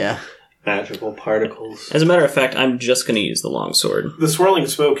 Swirling. Yeah. Magical particles. As a matter of fact, I'm just going to use the longsword. The swirling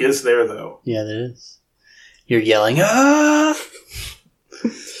smoke is there, though. Yeah, there is. You're yelling, "Ah!"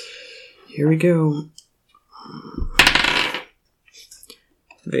 Here we go.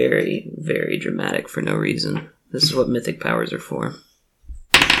 Very, very dramatic for no reason. This is what mythic powers are for.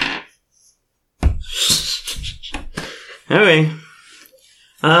 Okay.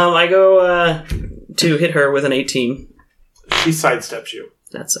 I go to hit her with an 18. She sidesteps you.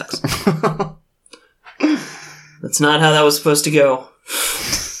 That sucks. That's not how that was supposed to go.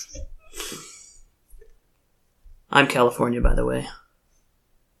 I'm California, by the way.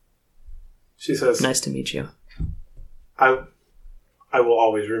 She says, Nice to meet you. I will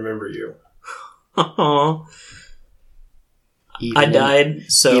always remember you. Aww. Even I died,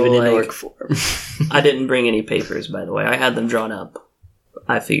 so even in like, orc form. I didn't bring any papers, by the way. I had them drawn up.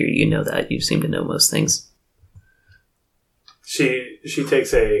 I figure you know that. You seem to know most things. She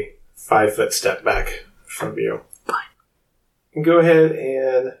takes a 5-foot step back from you. Fine. And go ahead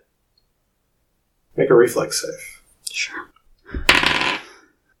and make a reflex save. Sure.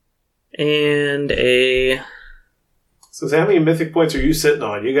 And a... So how many mythic points are you sitting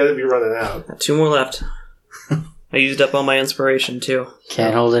on? You gotta be running out. 2 more left. I used up all my inspiration, too.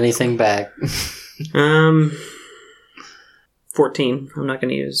 Can't hold anything back. 14. I'm not going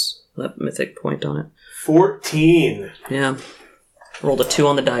to use that mythic point on it. 14. Yeah. Rolled a 2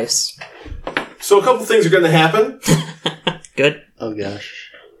 on the dice. So a couple things are gonna happen. Good. Oh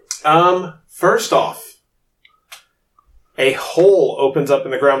gosh. First off, a hole opens up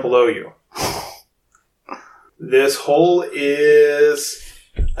in the ground below you. This hole is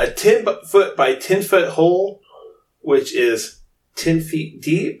a 10-foot by 10-foot hole, which is 10 feet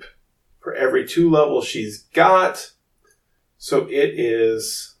deep for every 2 levels she's got. So it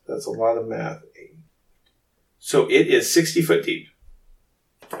is, that's a lot of math. So it is 60 foot deep.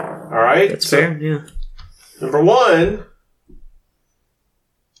 Alright? That's fair, yeah. Number 1,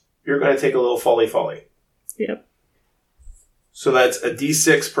 you're going to take a little folly. Yep. So that's a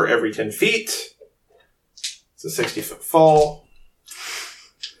d6 per every 10 feet. It's a 60-foot fall.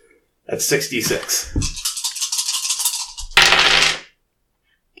 That's 66.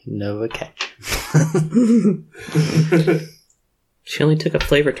 Nova catch. She only took a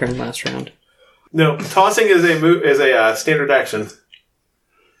flavor turn last round. No, tossing is a standard action.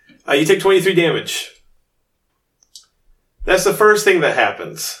 You take 23 damage. That's the first thing that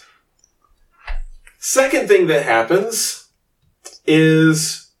happens. Second thing that happens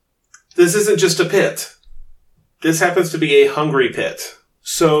is this isn't just a pit. This happens to be a hungry pit.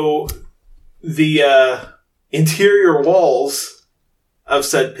 So the interior walls of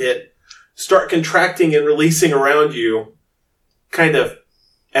said pit start contracting and releasing around you, kind of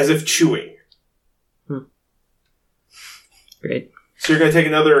as if chewing. Great. So you're going to take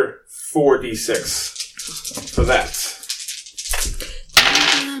another 4d6 for that.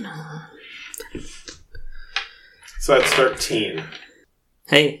 So that's 13.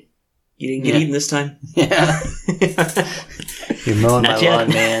 Hey, you didn't get eaten this time? Yeah. You're mowing Not my yet. lawn,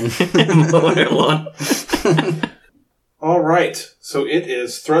 man. Mowing her lawn. All right. So it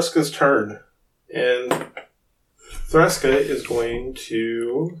is Thruska's turn. And Thruska is going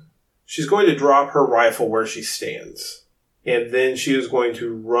to... She's going to drop her rifle where she stands. And then she is going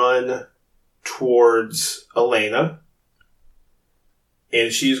to run towards Elena.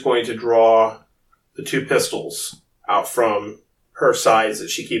 And she's going to draw the 2 pistols out from her sides that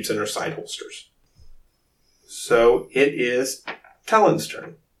she keeps in her side holsters. So it is Talon's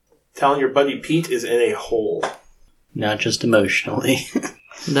turn. Talon, your buddy Pete is in a hole. Not just emotionally.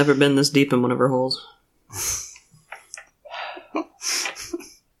 Never been this deep in one of her holes.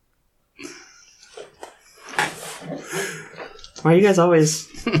 Why are you guys always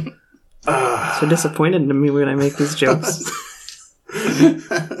so disappointed in me when I make these jokes?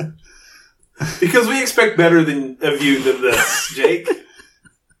 Because we expect better of you than this, Jake.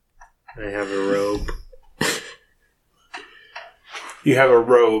 I have a robe. You have a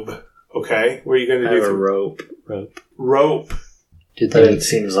robe, okay? What are you going to I do? have a rope. Rope. Did But they? it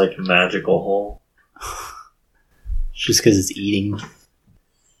seems like a magical hole. Just because it's eating.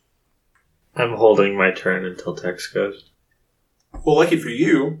 I'm holding my turn until Tex goes. Well, lucky for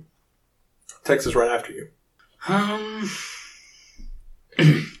you, Tex is right after you.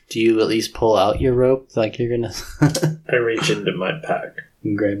 Do you at least pull out your rope like you're gonna I reach into my pack.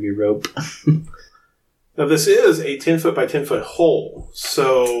 and grab your rope? Now, this is a 10-foot by 10-foot hole,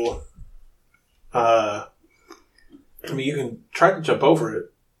 so, I mean, you can try to jump over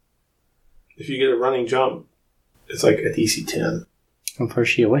it. If you get a running jump, it's like a DC 10. How far is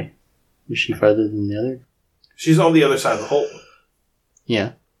she away? Is she farther than the other? She's on the other side of the hole.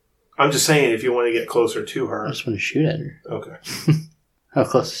 Yeah. I'm just saying if you want to get closer to her. I just want to shoot at her. Okay. How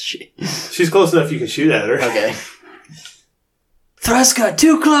close is she? She's close enough you can shoot at her. Okay. Thruska,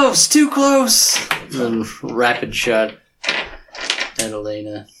 too close, too close. And then rapid shot at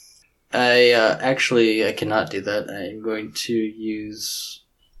Elena. I cannot do that. I'm going to use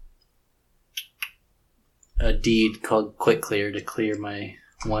a deed called Quick Clear to clear my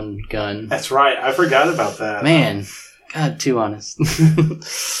one gun. That's right. I forgot about that. Man, God, too honest.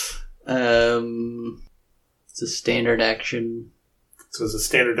 It's a standard action. So it's a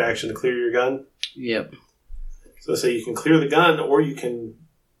standard action to clear your gun. Yep. So say you can clear the gun, or you can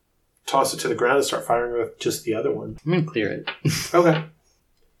toss it to the ground and start firing with just the other one. I'm gonna clear it. Okay.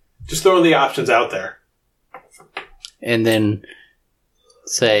 Just throwing the options out there. And then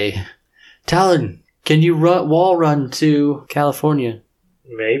say, Talon, can you wall run to California?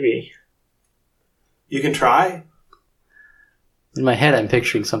 Maybe. You can try. In my head, I'm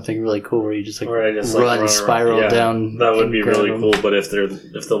picturing something really cool where you just Or I just like run, spiral around. Yeah, down. That would and be grab really them. cool. But if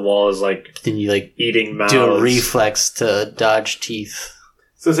the wall is like Then you eating mouths, do a reflex to dodge teeth.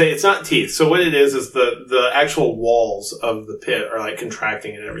 So say it's not teeth. So what it is the actual walls of the pit are like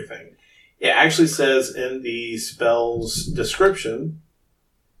contracting and everything. It actually says in the spell's description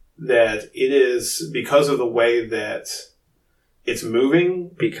that it is because of the way that it's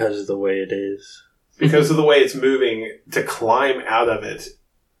moving. because of the way it is. Because of the way it's moving, to climb out of it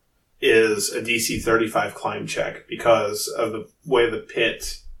is a DC 35 climb check because of the way the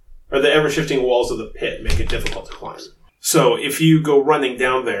pit, or the ever-shifting walls of the pit make it difficult to climb. So if you go running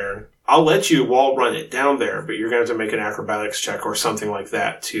down there, I'll let you wall run it down there, but you're going to have to make an acrobatics check or something like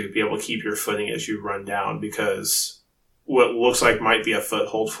that to be able to keep your footing as you run down, because what looks like might be a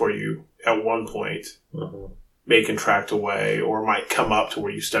foothold for you at one point may contract away or might come up to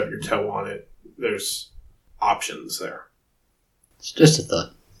where you stub your toe on it. There's options there. It's just a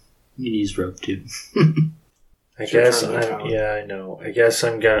thought. You can use rope too. I It's your guess. turn, Talon. Yeah, I know. I guess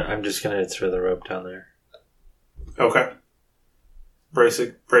I'm just gonna throw the rope down there. Okay. Brace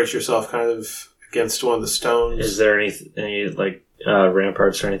yourself kind of against one of the stones. Is there any like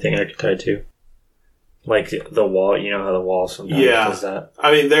ramparts or anything I could tie to? Like the wall, you know how the wall sometimes does that.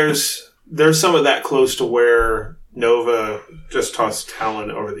 I mean, there's some of that close to where Nova just tossed Talon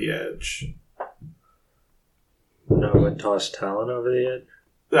over the edge. Nova tossed Talon over the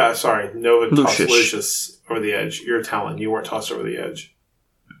edge. Sorry, Nova tossed Lucius. Lucius over the edge. You're Talon. You weren't tossed over the edge.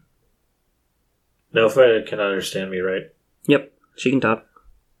 Nova can understand me, right? Yep, she can talk.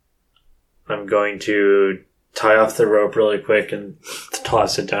 I'm going to tie off the rope really quick and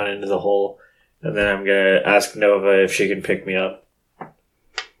toss it down into the hole, and then I'm gonna ask Nova if she can pick me up.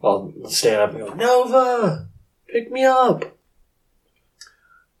 I'll stand up and go, Nova, pick me up.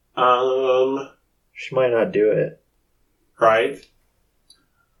 She might not do it. Right.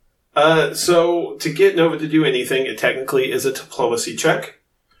 So to get Nova to do anything, it technically is a diplomacy check.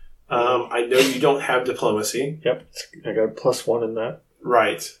 I know you don't have diplomacy. Yep, I got +1 in that.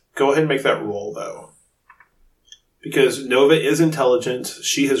 Right. Go ahead and make that roll, though. Because Nova is intelligent.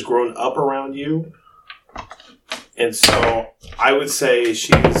 She has grown up around you. And so I would say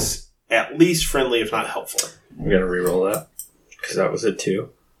she's at least friendly, if not helpful. I'm gonna re-roll that because that was a 2.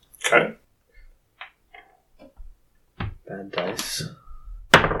 Okay. Bad dice.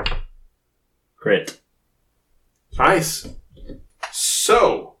 Crit. Nice.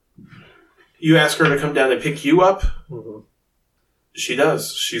 So, you ask her to come down and pick you up. Mm-hmm. She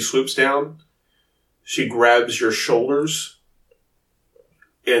does. She swoops down. She grabs your shoulders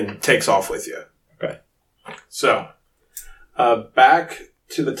and takes off with you. Okay. So, back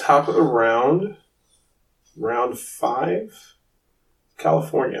to the top of the round. Round 5.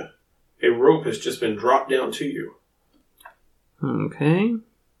 California. A rope has just been dropped down to you. Okay.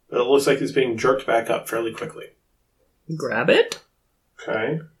 But it looks like it's being jerked back up fairly quickly. Grab it.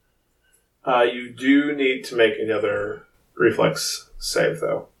 Okay. You do need to make another reflex save,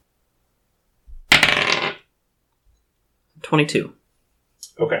 though. 22.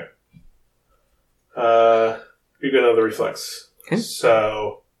 Okay. You get another reflex. Okay.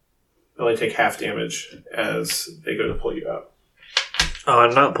 So, you only take half damage as they go to pull you up. Oh,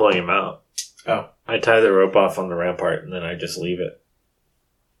 I'm not pulling him out. Oh. I tie the rope off on the rampart and then I just leave it.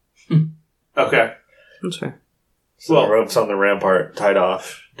 Okay. That's fair. So Well- the rope's on the rampart, tied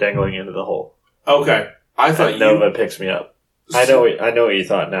off, dangling into the hole. Okay. I thought And Nova picks me up. I know what you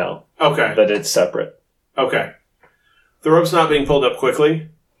thought now, Okay. but it's separate. Okay. The rope's not being pulled up quickly.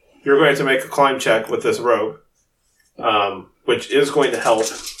 You're going to make a climb check with this rope, which is going to help.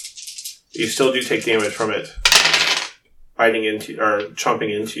 You still do take damage from it biting into or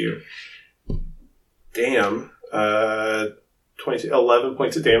chomping into you. Damn. 11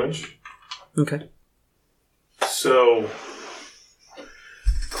 points of damage. Okay. So,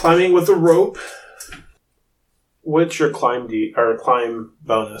 climbing with the rope. What's your climb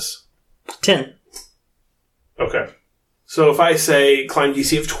bonus? 10. Okay. So if I say climb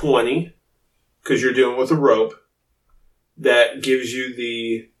DC of 20, because you're doing with a rope, that gives you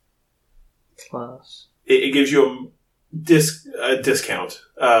the... Plus. It gives you a discount,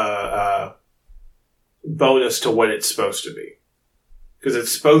 bonus to what it's supposed to be. Because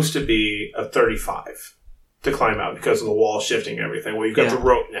it's supposed to be a 35 to climb out because of the wall shifting and everything. Well, you've got the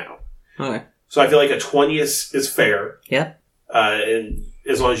rope now. Okay. So I feel like a 20 is fair. Yeah. And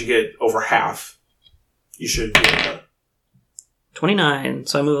as long as you get over half, you should be able to... 29.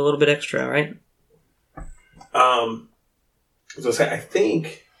 So I move a little bit extra, right? As I say, I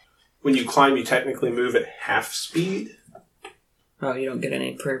think when you climb, you technically move at half speed. Oh, you don't get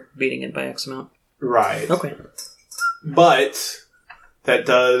any for beating it by X amount. Right. Okay. But that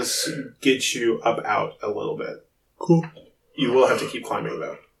does get you up out a little bit. Cool. You will have to keep climbing,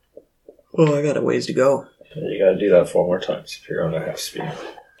 though. Oh, I got a ways to go. You gotta do that 4 more times if you're on a half speed.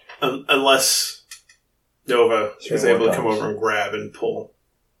 Unless Nova Three is more able to come times. over and grab and pull.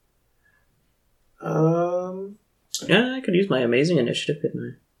 Yeah, I could use my amazing initiative,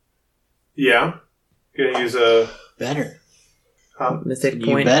 couldn't Yeah. You're gonna use a... Better. I? Mythic You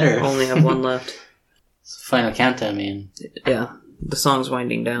point. better. Only have one left. It's the final countdown, man. Yeah. The song's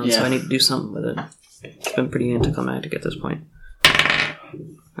winding down, so Yeah. I need to do something with it. It's been pretty anticlimactic at this point.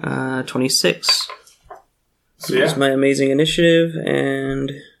 26. So Use yeah. my amazing initiative,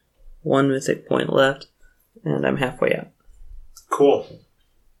 and one mythic point left, and I'm halfway out. Cool.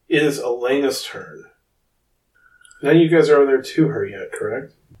 It is Elena's turn. None of you guys are over there to her yet,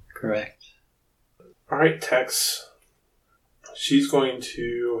 correct? Correct. Alright, Tex. She's going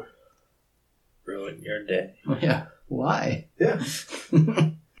to... Ruin your day. Oh, yeah. Why? Yeah.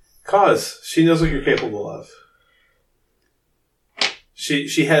 Cause she knows what you're capable of.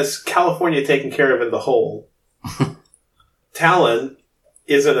 She has California taken care of in the hole. Talon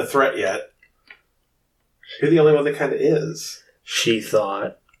isn't a threat yet. You're the only one that kind of is. She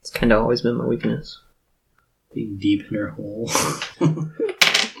thought. It's kind of always been my weakness. Being deep in her hole.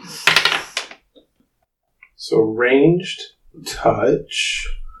 So ranged touch.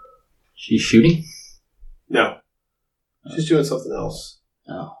 She's shooting? No, she's doing something else.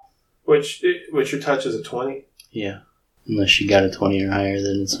 Oh. Which your touch is a 20. Yeah. Unless she got a 20 or higher,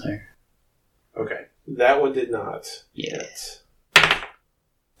 then it's higher. Okay, that one did not. Yeah. Yet.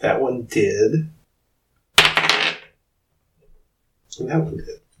 That one did. And that one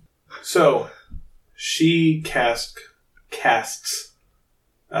did. So, she casts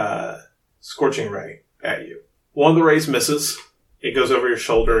Scorching Ray at you. One of the rays misses. It goes over your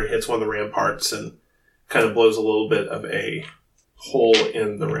shoulder, hits one of the ramparts, and kind of blows a little bit of a hole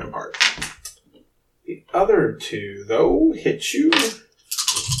in the rampart. The other two, though, hit you.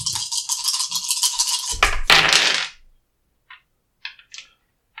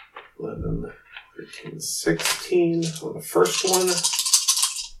 $11, $13, $16 on the first one.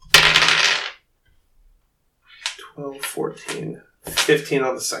 12, 14, 15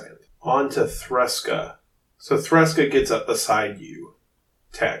 on the second. On to Threska. So Threska gets up beside you,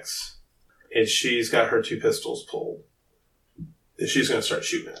 Tex, and she's got her two pistols pulled. And she's going to start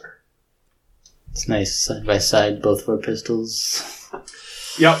shooting at her. It's nice, side by side, both of our pistols.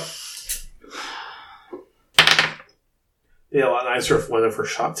 Yep. Yeah, a lot nicer if one of her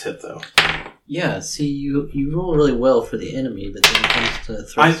shots hit, though. Yeah, see, you roll really well for the enemy, but then it comes to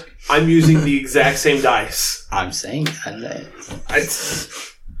thrust. I'm using the exact same dice. I'm saying that.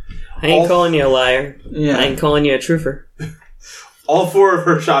 I ain't calling you a liar. Yeah. I ain't calling you a truther. All four of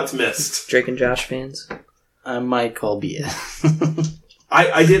her shots missed. Drake and Josh fans. Michael be it.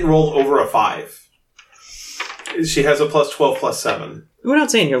 I didn't roll over a 5. She has a plus 12, plus 7. We're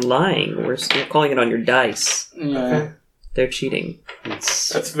not saying you're lying. We're calling it on your dice. Okay. They're cheating.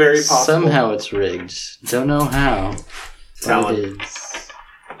 That's very possible. Somehow it's rigged. Don't know how. Talent. But it is.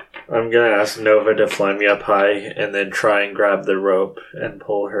 I'm gonna ask Nova to fly me up high and then try and grab the rope and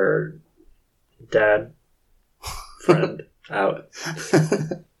pull her friend out.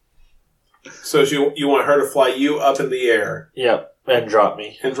 So you want her to fly you up in the air Yep, and drop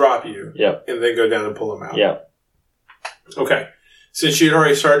me. and drop you, Yep, and then go down and pull him out. yep. Okay. Since she had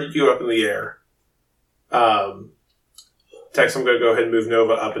already started you up in the air, Tex, I'm going to go ahead and move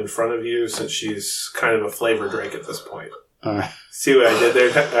Nova up in front of you since she's kind of a flavor drake at this point. Alright. See what I did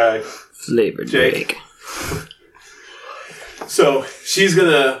there, Flavor Jake? Drake. So she's going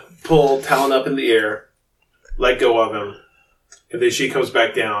to pull Talon up in the air, let go of him, and then she comes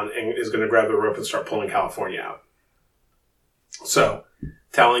back down and is going to grab the rope and start pulling California out. So,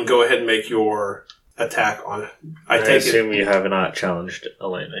 Talon, go ahead and make your attack on it. I take assume you have not challenged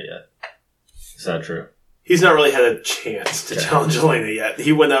Elena yet. Is that true? He's not really had a chance to challenge Elena yet.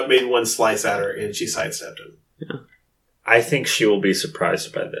 He went up, made one slice at her, and she sidestepped him. I think she will be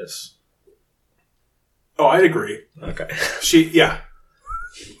surprised by this. Oh, I'd agree. Okay. Yeah.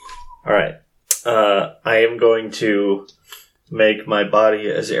 All right. I am going to make my body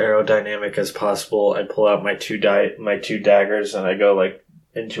as aerodynamic as possible. I pull out my two daggers and I go like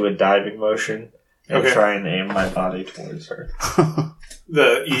into a diving motion and try and aim my body towards her.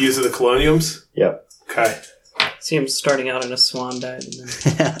 You use the coloniums? Yep. Okay. See him starting out in a swan dive. And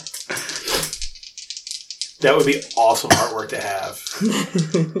then... That would be awesome artwork to have.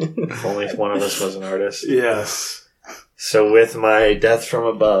 If only one of us was an artist. Yes. So with my death from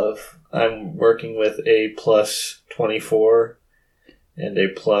above, I'm working with a plus 24 and a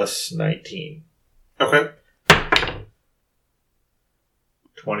plus 19. Okay.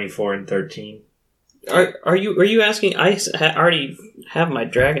 24 and 13. Are you asking? I already have my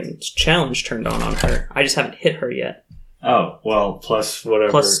dragon's challenge turned on her. I just haven't hit her yet. Oh, well, plus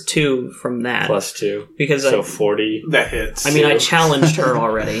whatever. Plus 2 from that. Plus 2. Because so 40. That hits. I mean, I challenged her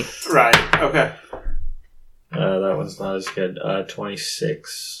already. Right. Okay. That one's not as good.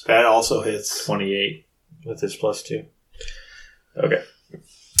 26. That also hits. 28 with his plus 2. Okay.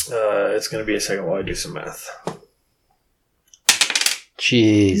 It's going to be a second while I do some math.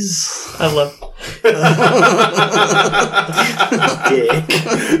 Jeez. I love. Dick.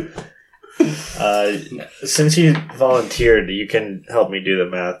 Since you volunteered, you can help me do the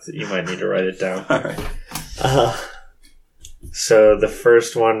math. You might need to write it down. All right. So the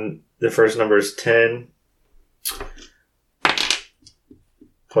first number is 10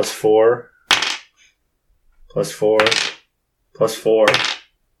 plus 4 plus 4 plus 4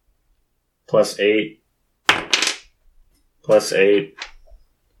 plus 8 plus 8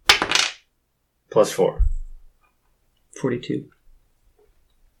 plus 4. 42.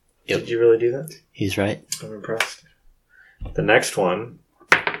 Yep. Did you really do that? He's right. I'm impressed. The next one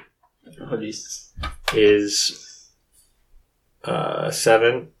Oh, Jesus. is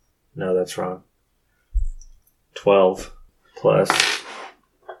 7. No, that's wrong. 12 plus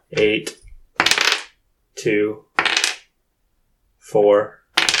 8, 2, 4,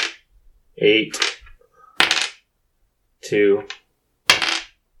 8, 2,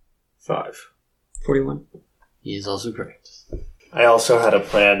 5. 41. He is also correct. I also had a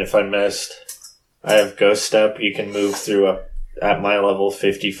plan if I missed. I have Ghost Step. You can move through at my level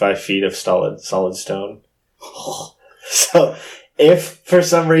 55 feet of solid stone. So if for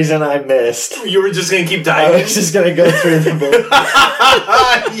some reason I missed, You were just going to keep I diving? was just going to go through the book.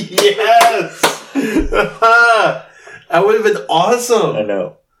 Yes! That would have been I awesome.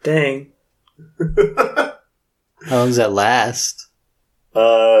 know. Dang. How long does that last?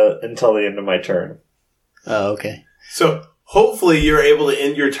 Until the end of my turn. Oh, okay. So hopefully you're able to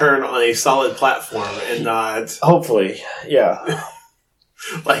end your turn on a solid platform and not Hopefully, yeah.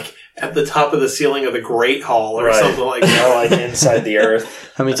 like at the top of the ceiling of the Great Hall or Right. something like Or that. like inside the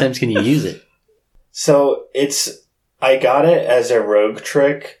earth. How many times can you use it? So I got it as a rogue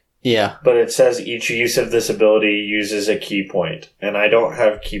trick, Yeah. but it says each use of this ability uses a key point, and I don't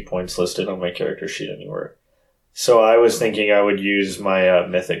have key points listed on my character sheet anywhere. So I was thinking I would use my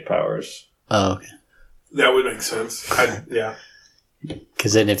mythic powers. Oh, okay. That would make sense. Yeah.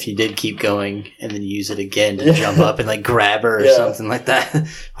 Because then if you did keep going and then use it again to jump up and like grab her or Yeah. something like that.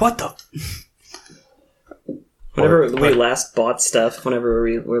 What the? Whenever we last bought stuff, whenever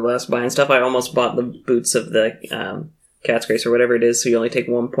we were last buying stuff, I almost bought the boots of the Cat's Grace or whatever it is, so you only take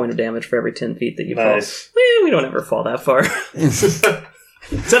 1 point of damage for every 10 feet that you Nice. fall. We don't ever fall that far.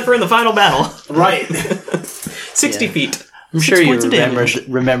 Except for in the final battle. Right. 60 Yeah. feet. I'm 6 sure you points of damage.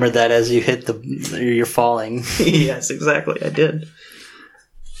 remember that as you hit you're falling. Yes, exactly. I did.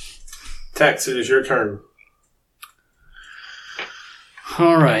 Tex, it is your turn.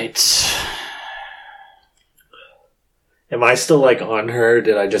 All right. Am I still like on her?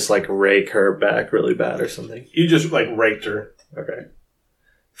 Did I just like rake her back really bad or something? You just like raked her. Okay.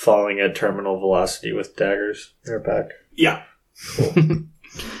 Falling at terminal velocity with daggers in her back. Yeah.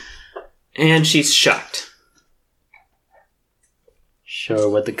 And she's shocked. Show her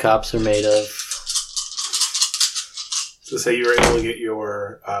what the cops are made of. So say you were able to get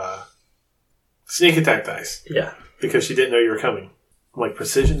your sneak attack dice Yeah. because she didn't know you were coming. I'm like,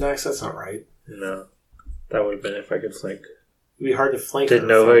 precision dice? That's not right. No. That would have been if I could flank. It'd be hard to flank Did her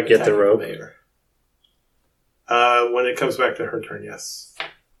Nova from get the attacking rope? Mayor. When it comes back to her turn, yes.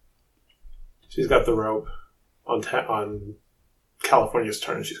 She's got the rope on California's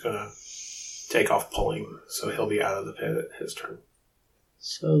turn. She's going to take off pulling, so he'll be out of the pit at his turn.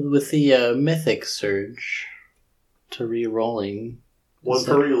 So with the mythic surge to re-rolling, One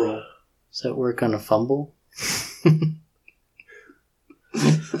per reroll. does that work on a fumble?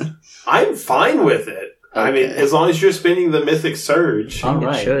 I'm fine with it. I mean, Okay. as long as you're spending the mythic surge. All It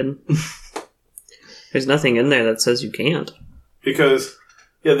right. should. There's nothing in there that says you can't. Because,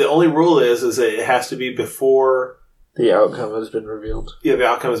 yeah, the only rule is that it has to be before The outcome has been revealed. the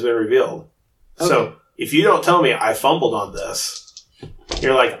outcome has been revealed. So, if you don't tell me I fumbled on this,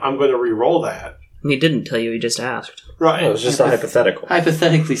 you're like, I'm going to re-roll that. He didn't tell you, he just asked. Right. Oh, it was just a hypothetical.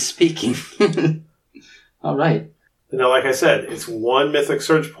 Hypothetically speaking. All right. Now, like I said, it's one mythic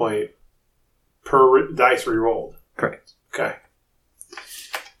surge point per dice re-rolled. Correct. Okay.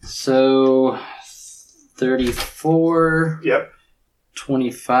 So 34, Yep.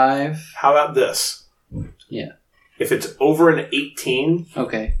 25. How about this? Yeah. If it's over an 18,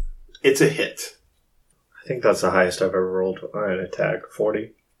 Okay. it's a hit. I think that's the highest I've ever rolled on an attack.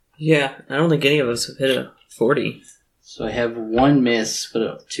 40. Yeah, I don't think any of us have hit a 40. So I have one miss,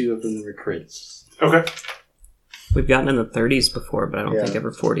 but 2 of them were crits. Okay. We've gotten in the 30s before, but I don't Yeah. think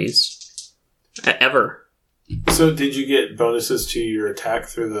ever 40s. Ever. So, did you get bonuses to your attack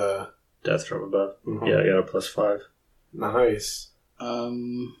through the... Death from above. Mhm. Yeah, I got a +5. Nice.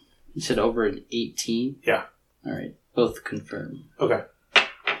 You said over an 18? Yeah. All right. Both confirm. Okay.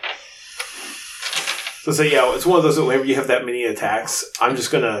 So, yeah, it's one of those that whenever you have that many attacks, I'm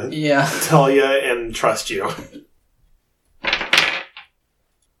just going to Yeah. tell you and trust you.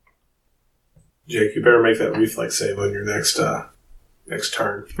 Jake, you better make that reflex save on your next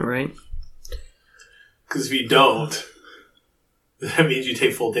turn. Right? Because if you don't, that means you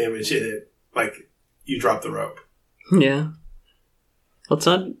take full damage in it. Like, you drop the rope. Yeah. Let's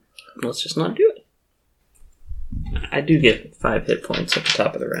just not do it. I do get 5 hit points at the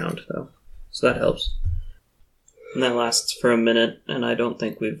top of the round, though. So that helps. And that lasts for a minute, and I don't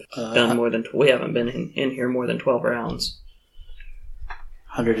think we've done more than... We haven't been in here more than 12 rounds.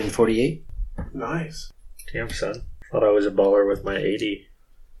 148. Nice. Damn, son. Thought I was a baller with my 80.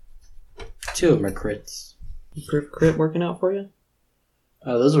 2 of them are crits. Proof crit working out for you?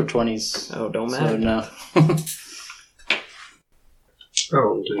 Oh, those were 20s. Oh, don't So matter. no.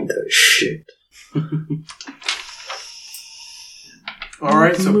 Oh, dude, that shit.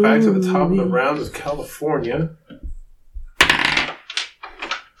 Alright, so back to the top of the round is California.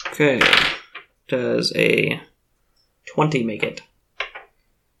 Okay. Does a 20 make it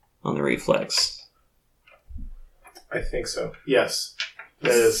on the reflex? I think so. Yes.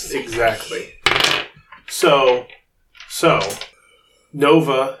 That is exactly. So,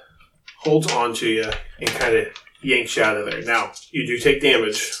 Nova holds on to you and kind of yanks you out of there. Now, you do take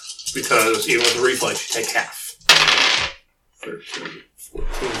damage because even with the reflex, you take half. 13,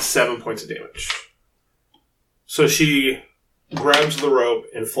 14, 7 points of damage. So she grabs the rope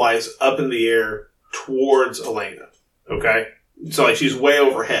and flies up in the air towards Elena. Okay? So like she's way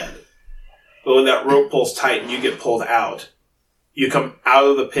overhead. But when that rope pulls tight and you get pulled out, you come out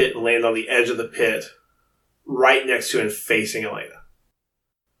of the pit and land on the edge of the pit, right next to and facing Elena.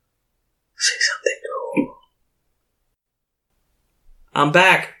 Say something cool. I'm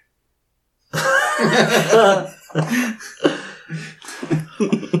back!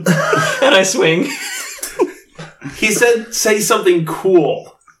 And I swing. He said, say something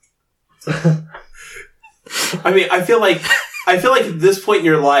cool. I mean, I feel like at this point in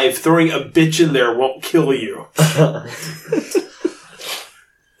your life, throwing a bitch in there won't kill you.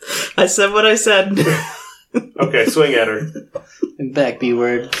 I said what I said. Okay, swing at her. And back, B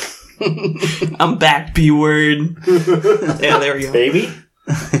word. I'm back, B-word. Yeah, there we go. Baby?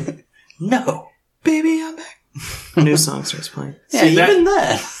 No. Baby, I'm back. A new song starts playing. Yeah, See, even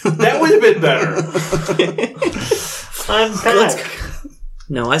that. That would have been better. I'm back.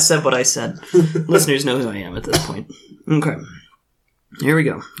 No, I said what I said. Listeners know who I am at this point. Okay. Here we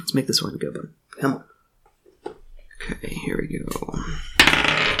go. Let's make this one go, bud. Come on. Okay, here we go.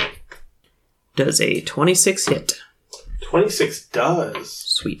 Does a 26 hit? 26 does.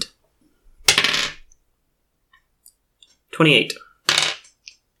 Sweet. 28.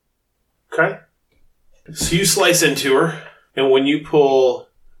 Okay. So you slice into her, and when you pull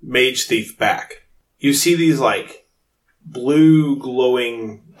Mage Thief back, you see these, like, blue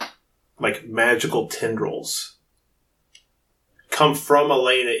glowing, like, magical tendrils come from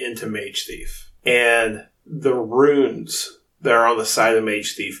Elena into Mage Thief. And the runes that are on the side of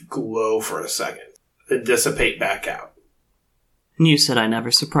Mage Thief glow for a second, then dissipate back out. And you said I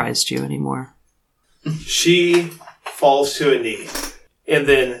never surprised you anymore. She falls to a knee and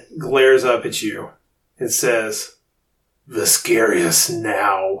then glares up at you and says, "Viscarius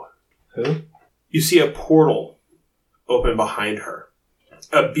now." Who? You see a portal open behind her.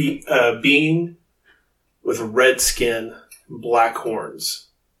 A being with red skin, black horns,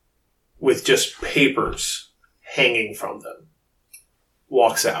 with just papers hanging from them,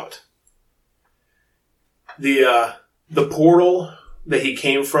 walks out. The portal that he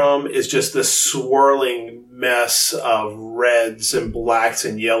came from is just this swirling mess of reds and blacks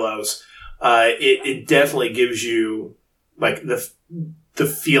and yellows. It definitely gives you like the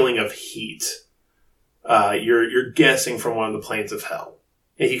feeling of heat. You're guessing from one of the planes of hell.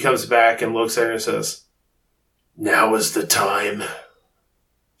 And he comes back and looks at her and says, "Now is the time."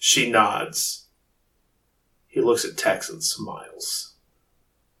 She nods. He looks at Tex and smiles.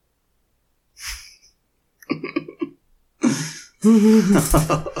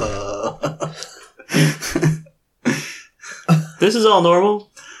 This is all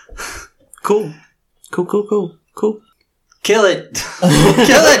normal. Cool. Cool. Kill it!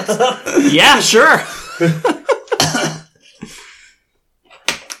 Kill it! Yeah, sure.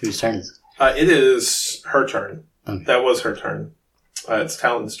 Whose turn is It is her turn. Okay. That was her turn. It's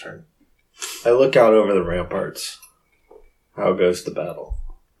Talon's turn. I look out over the ramparts. How goes the battle?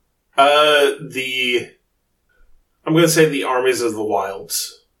 I'm going to say the armies of the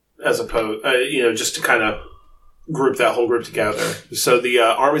wilds, as opposed, just to kind of group that whole group together. So the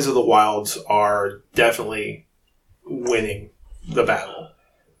armies of the wilds are definitely winning the battle.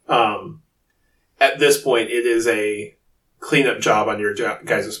 At this point, it is a cleanup job on your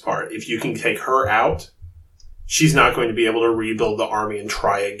guys' part. If you can take her out, she's not going to be able to rebuild the army and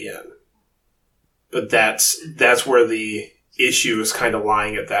try again. But that's where the issue is kind of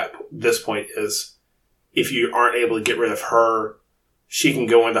lying at this point is if you aren't able to get rid of her, she can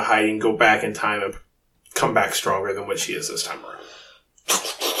go into hiding, go back in time, and come back stronger than what she is this time around.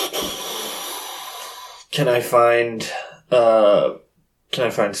 Can I find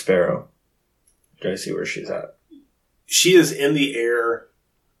Sparrow? Do I see where she's at? She is in the air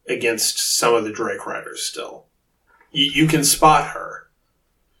against some of the Drake Riders still. You can spot her,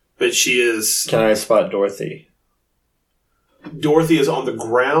 but she is... Can I spot Dorothy? Dorothy is on the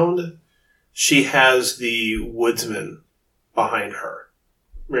ground. She has the woodsman behind her.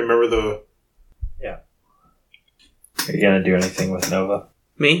 Remember the... Yeah. Are you gonna do anything with Nova?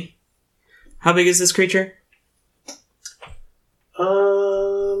 Me? How big is this creature?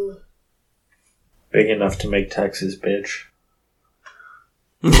 Big enough to make Texas bitch.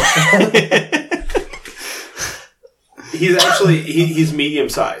 He's actually... he's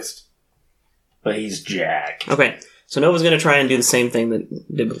medium-sized. But he's Jack. Okay, so Nova's going to try and do the same thing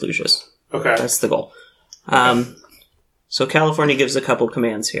that did with Lucius. Okay. That's the goal. So California gives a couple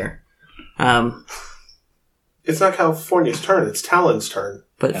commands here. It's not California's turn, it's Talon's turn.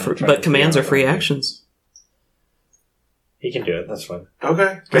 But commands are free actions. He can do it, that's fine.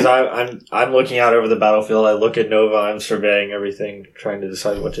 Okay. Because I'm looking out over the battlefield, I look at Nova, I'm surveying everything, trying to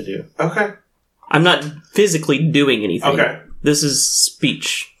decide what to do. Okay. I'm not physically doing anything. Okay. This is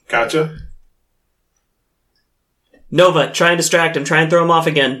speech. Gotcha. Nova, try and distract him. Try and throw him off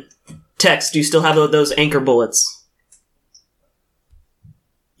again. Tex, do you still have those anchor bullets?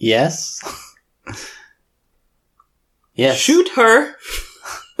 Yes. Yes. Shoot her!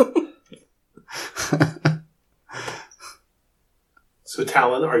 So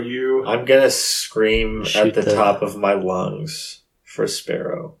Talon, are you... I'm gonna scream Shoot at the the- top of my lungs for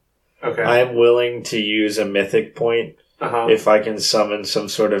Sparrow. Okay. I am willing to use a mythic point Uh-huh. if I can summon some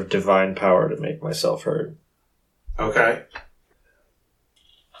sort of divine power to make myself heard. Okay.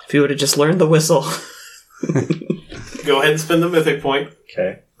 If you would have just learned the whistle. Go ahead and spend the mythic point.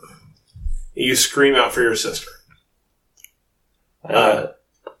 Okay. You scream out for your sister.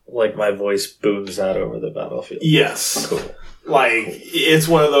 Like my voice booms out over the battlefield. Yes. Cool. Like, it's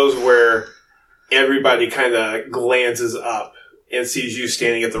one of those where everybody kind of glances up and sees you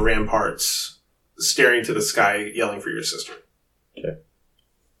standing at the ramparts, staring to the sky, yelling for your sister. Okay.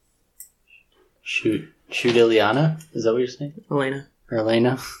 Shoot Ileana? Is that what you're saying? Elena. Or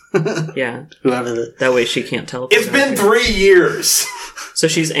Elena? Yeah. Whoever the... That way she can't teleport. It's been 3 years! So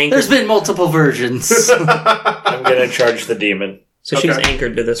she's anchored. There's been multiple versions. I'm gonna charge the demon. So she's Okay.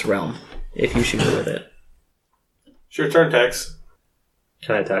 anchored to this realm, if you shoot her with it. It's your turn, Tex.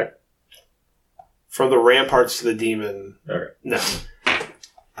 Can I attack? From the ramparts to the demon. Okay. No.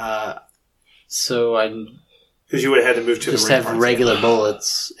 So I Because you would have had to move to just the have ramparts. regular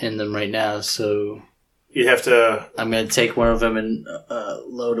bullets in them right now, so You'd have to... I'm going to take one of them and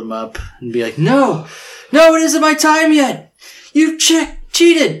load them up and be like, No, it isn't my time yet! You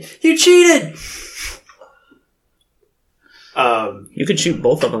cheated! You cheated! You could shoot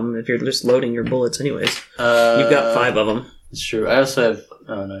both of them if you're just loading your bullets anyways. You've got 5 of them. It's true. I also have...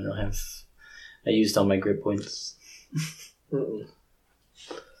 Oh, no, I don't have... I used all my grip points. So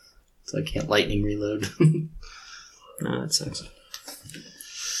I can't lightning reload. No, that sucks.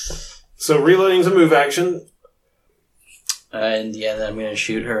 So reloading's a move action. And yeah, then I'm going to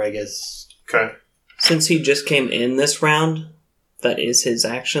shoot her, I guess. Okay. Since he just came in this round, that is his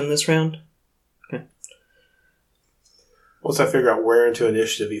action this round. Okay. Once I figure out where into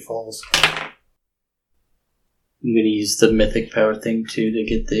initiative he falls. I'm going to use the mythic power thing too to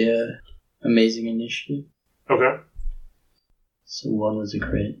get the amazing initiative. Okay. So one was a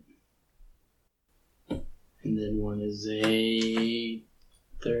crit. And then one is a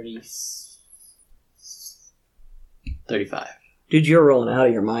 35. Dude, you're rolling out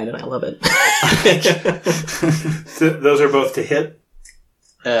of your mind, and I love it. Those are both to hit?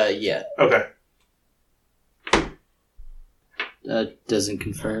 Yeah. Okay. Doesn't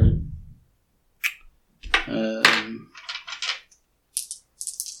confirm.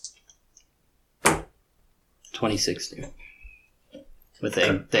 26 dude. With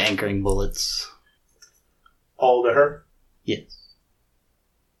the anchoring bullets. All to her? Yes.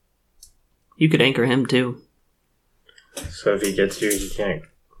 You could anchor him, too. So if he gets you, he can't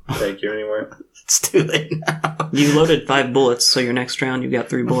take you anywhere? It's too late now. You loaded 5 bullets, so your next round you've got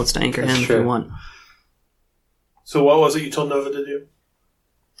 3 bullets to anchor That's him true. if you want. So what was it you told Nova to do?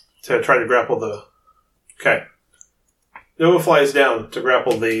 To try to grapple the... Okay. Nova flies down to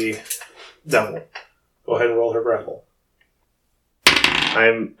grapple the devil. Go ahead and roll her grapple.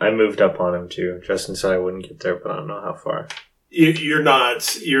 I moved up on him too. Justin said I wouldn't get there, but I don't know how far. You're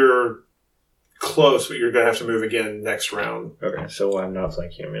not... You're close, but you're going to have to move again next round. Okay, so I'm not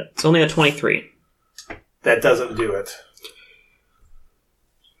flanking him yet. It's only a 23. That doesn't do it.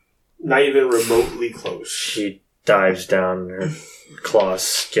 Not even remotely close. She dives down, her claws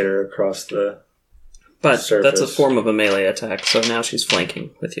skitter across the But surface. that's a form of a melee attack, so now she's flanking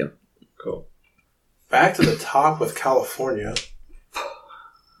with you. Cool. Back to the top with California.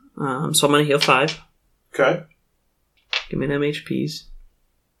 So I'm going to heal 5. Okay. Give me them HPs.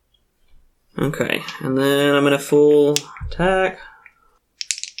 Okay, and then I'm going to full attack.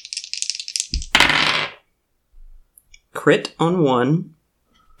 Crit on 1.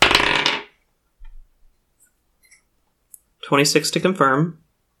 26 to confirm.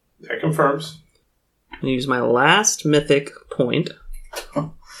 That confirms. I'm going to use my last mythic point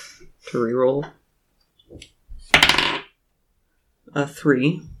to reroll a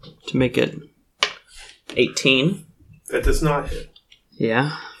 3 to make it 18. That does not hit.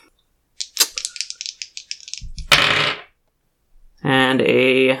 Yeah. And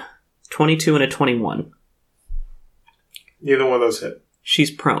a 22 and a 21. Neither one of those hit. She's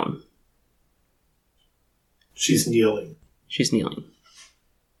prone. She's kneeling. She's kneeling.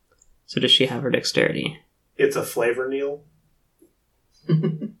 So does she have her dexterity? It's a flavor kneel.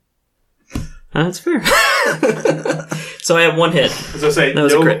 That's fair. So I have 1 hit. As I say, That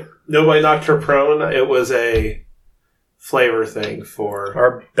was a crit. nobody knocked her prone. It was a flavor thing for...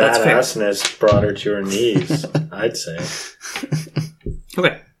 Our That's fair. badassness brought her to her knees, I'd say.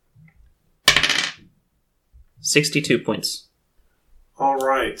 Okay. 62 points. All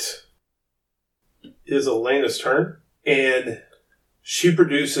right. It is Elena's turn. And she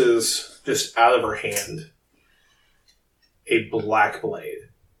produces, just out of her hand, a black blade.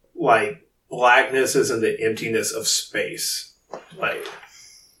 Like, blackness is in the emptiness of space. Like,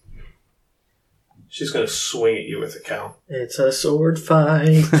 she's going to swing at you with it, Cal. It's a sword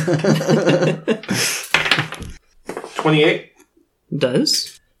fight. 28.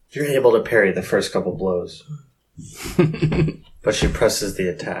 Does? You're able to parry the first couple blows. But she presses the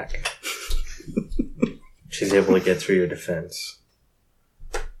attack. She's able to get through your defense.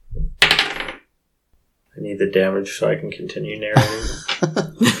 I need the damage so I can continue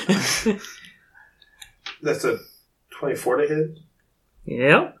narrating. That's a 24 to hit?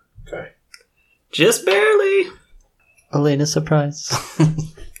 Yep. Okay. Just barely. Elena, surprise.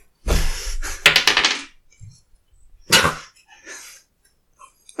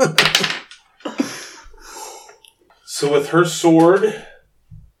 So with her sword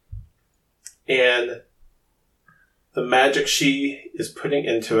and the magic she is putting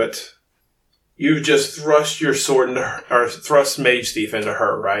into it, you've just thrust your sword into her, or thrust Mage Thief into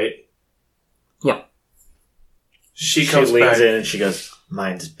her, right? Yeah. She She comes leans back in and she goes,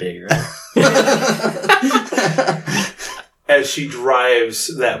 "Mine's bigger." as she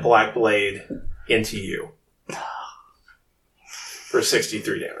drives that black blade into you for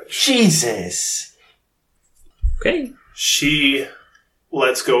 63 damage. Jesus. Okay. She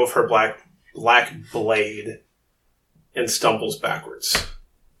lets go of her black blade and stumbles backwards.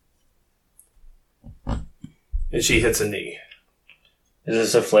 And she hits a knee. Is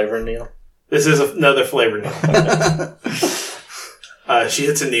this a flavor, Neil? This is another flavor knee. She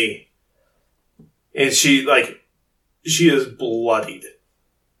hits a knee. And she is bloodied.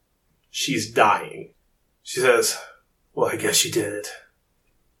 She's dying. She says, "Well, I guess you did it.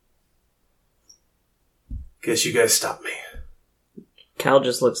 Guess you guys stopped me." Cal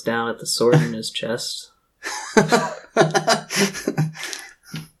just looks down at the sword in his chest.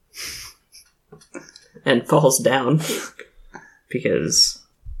 And falls down. Because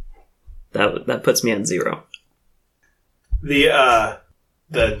that puts me on 0. The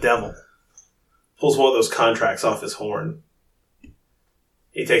devil pulls one of those contracts off his horn.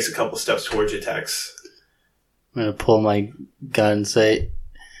 He takes a couple steps towards you, Tex. I'm gonna pull my gun and say,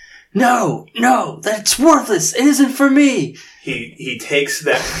 "No, that's worthless. It isn't for me." He takes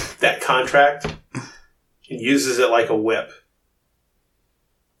that contract and uses it like a whip.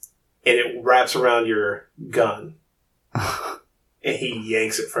 And it wraps around your gun. And he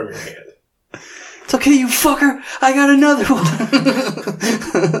yanks it from your hand. It's okay, you fucker. I got another one.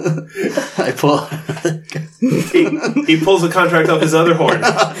 I pull. He pulls the contract off his other horn.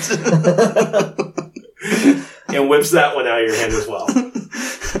 And whips that one out of your hand as well.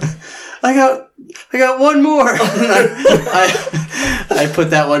 I got one more. I put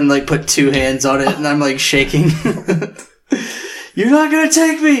that one, put 2 hands on it, and I'm shaking. You're not gonna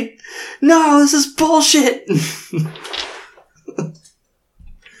take me. No, this is bullshit.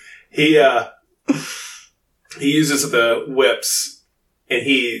 He uses the whips, and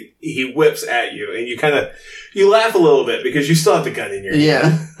he whips at you, and you laugh a little bit because you still have the gun in your hand.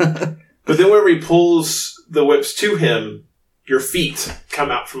 Yeah. But then whenever he pulls the whips to him, your feet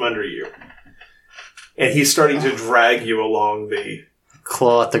come out from under you. And he's starting to drag you along the...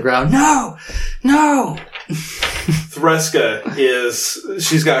 Claw at the ground. No! Threska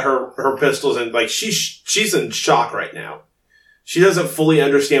she's got her pistols and she's in shock right now. She doesn't fully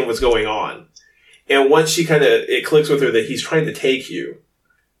understand what's going on. And once it clicks with her that he's trying to take you,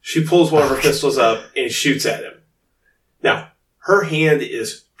 she pulls one of her pistols up and shoots at him. Now, her hand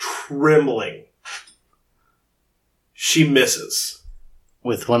is trembling. She misses.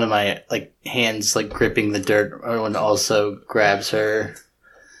 With one of my hands gripping the dirt, one also grabs her.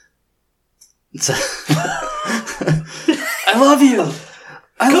 I love you.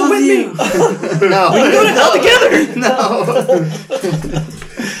 I Come love with you. me. No, We can go to hell together. No.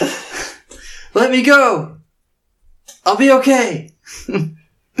 Let me go. I'll be okay.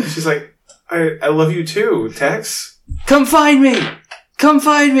 She's like, I love you too, Tex. Come find me.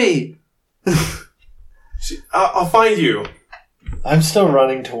 I'll find you. I'm still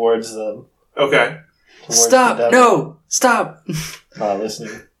running towards them. Okay. Towards Stop. the devil. No. Stop. Not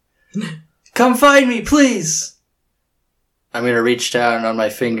listening. Come find me, please. I'm going to reach down on my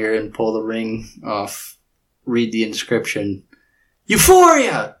finger and pull the ring off. Read the inscription.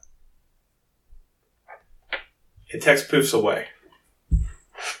 Euphoria! And Tex poofs away.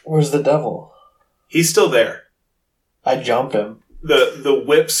 Where's the devil? He's still there. I jump him. The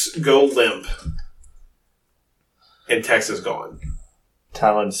whips go limp. And Tex is gone.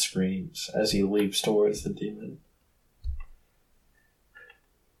 Talon screams as he leaps towards the demon.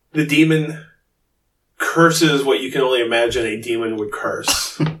 The demon curses what you can only imagine a demon would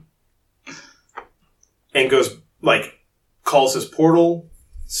curse. And goes, calls his portal,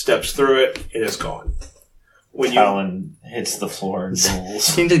 steps through it, and is gone. Talon hits the floor and rolls.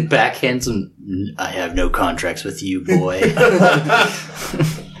 Seemed to backhands him. I have no contracts with you, boy.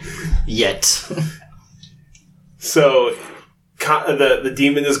 Yet. So, the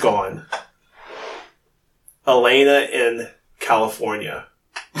demon is gone. Elena in California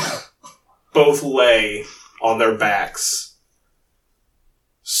both lay on their backs,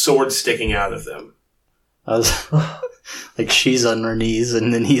 swords sticking out of them. I was like, she's on her knees,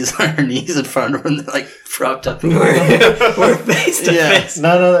 and then he's on her knees in front of her, and they're like propped up. We're face to face.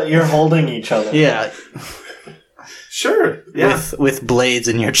 No, you're holding each other. Yeah, Sure. Yeah. with blades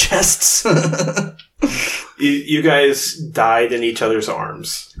in your chests. You guys died in each other's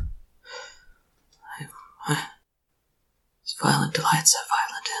arms. Violent delights have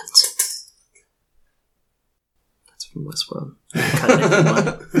violent ends. That's from Westworld.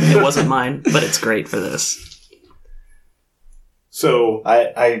 It wasn't mine, but it's great for this. So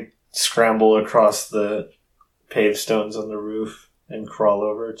I scramble across the paved stones on the roof and crawl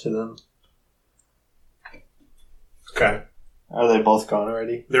over to them. okay, Are they both gone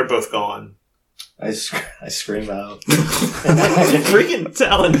already? they're both gone. I scream out. Freaking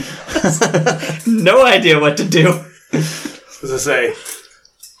Talon. No idea what to do. As I say,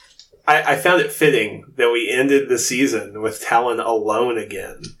 I found it fitting that we ended the season with Talon alone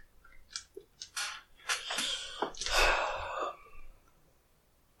again.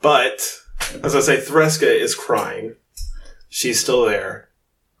 But, as I say, Threska is crying. She's still there.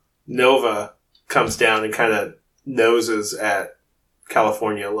 Nova comes down and kind of noses at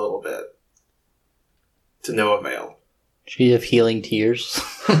California a little bit. To no avail. Should we have healing tears?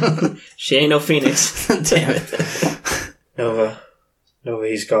 She ain't no phoenix. Damn it. Nova,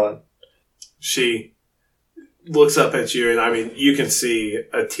 he's gone. She looks up at you, and I mean, you can see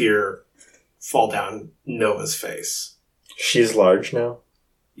a tear fall down Nova's face. She's large now.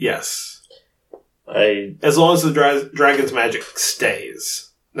 Yes. She's As long as the dragon's magic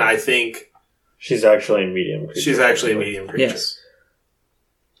stays. Now, I think actually a medium creature. she's actually a medium creature. Yes.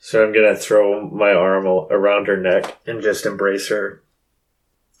 So I'm gonna throw my arm around her neck and just embrace her.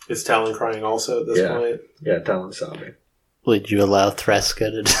 Is Talon crying also at this point? Yeah, Talon's sobbing. Would you allow Threska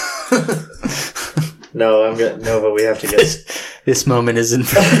to... No, I'm gonna Nova. We have to get This moment isn't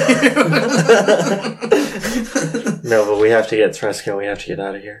for you. Nova. We have to get Threska. We have to get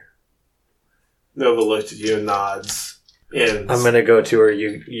out of here. Nova looks at you and nods. And I'm gonna go to her.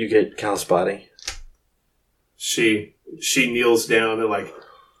 You get Cal's body. she kneels down and, like,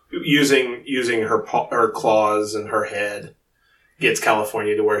 using her claws and her head, gets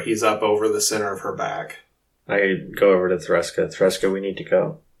California to where he's up over the center of her back. I go over to Threska. Threska, we need to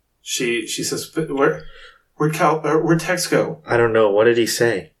go. She says, "Where'd Tex go?" I don't know. What did he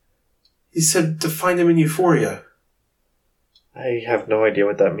say? He said to find him in Euphoria. I have no idea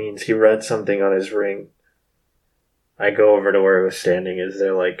what that means. He read something on his ring. I go over to where he was standing. Is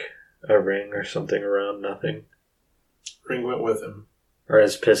there, like, a ring or something around? Nothing. Ring went with him. Are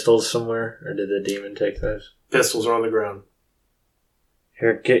his pistols somewhere? Or did the demon take those? Pistols are on the ground.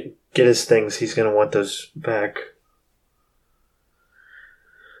 Here, get his things. He's gonna want those back.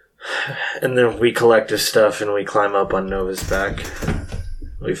 And then we collect his stuff and we climb up on Nova's back.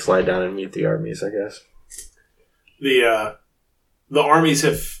 We fly down and meet the armies, I guess. The armies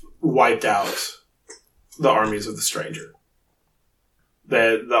have wiped out the armies of the stranger.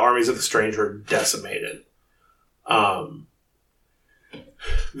 The armies of the stranger are decimated.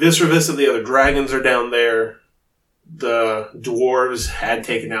 Viscervis and the other dragons are down there. The dwarves had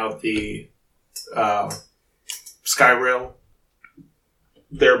taken out the Skyrail.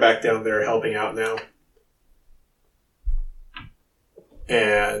 They're back down there helping out now.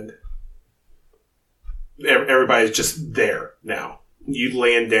 And everybody's just there now. You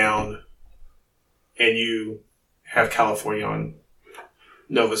land down and you have California on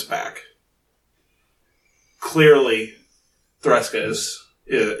Nova's back. Clearly, Threska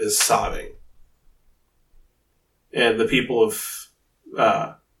is sobbing. And the people of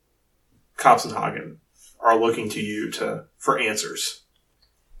Kopsenhagen are looking to you for answers.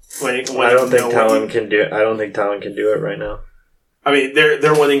 I don't think Talon can do it. I don't think Talon can do it right now. I mean,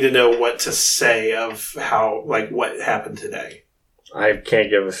 they're wanting to know what to say of how, like, what happened today. I can't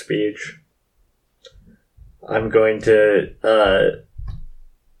give a speech. I'm going to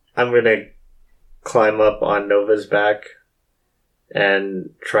climb up on Nova's back and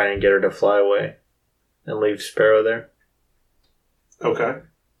try and get her to fly away and leave Sparrow there. Okay.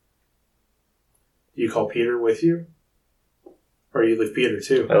 You call Peter with you? Or you leave Peter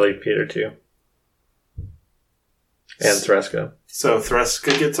too? I leave Peter too. And Threska. So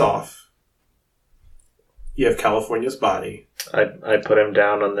Threska gets off. You have California's body. I put him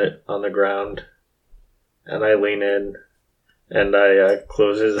down on the ground, and I lean in, and I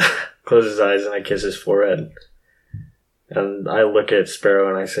close his eyes, and I kiss his forehead, and I look at Sparrow,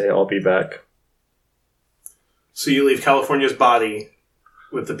 and I say, "I'll be back." So you leave California's body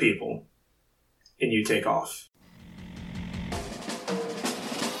with the people, and you take off.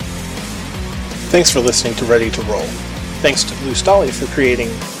 Thanks for listening to Ready to Roll. Thanks to Blue Stolly for creating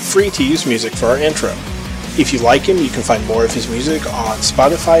free-to-use music for our intro. If you like him, you can find more of his music on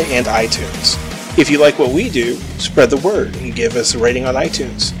Spotify and iTunes. If you like what we do, spread the word and give us a rating on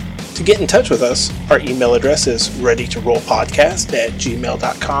iTunes. To get in touch with us, our email address is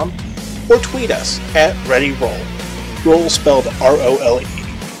readytorollpodcast@gmail.com or tweet us at readyroll. Roll spelled ROLE.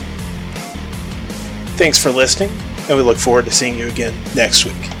 Thanks for listening, and we look forward to seeing you again next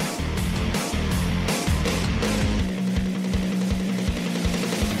week.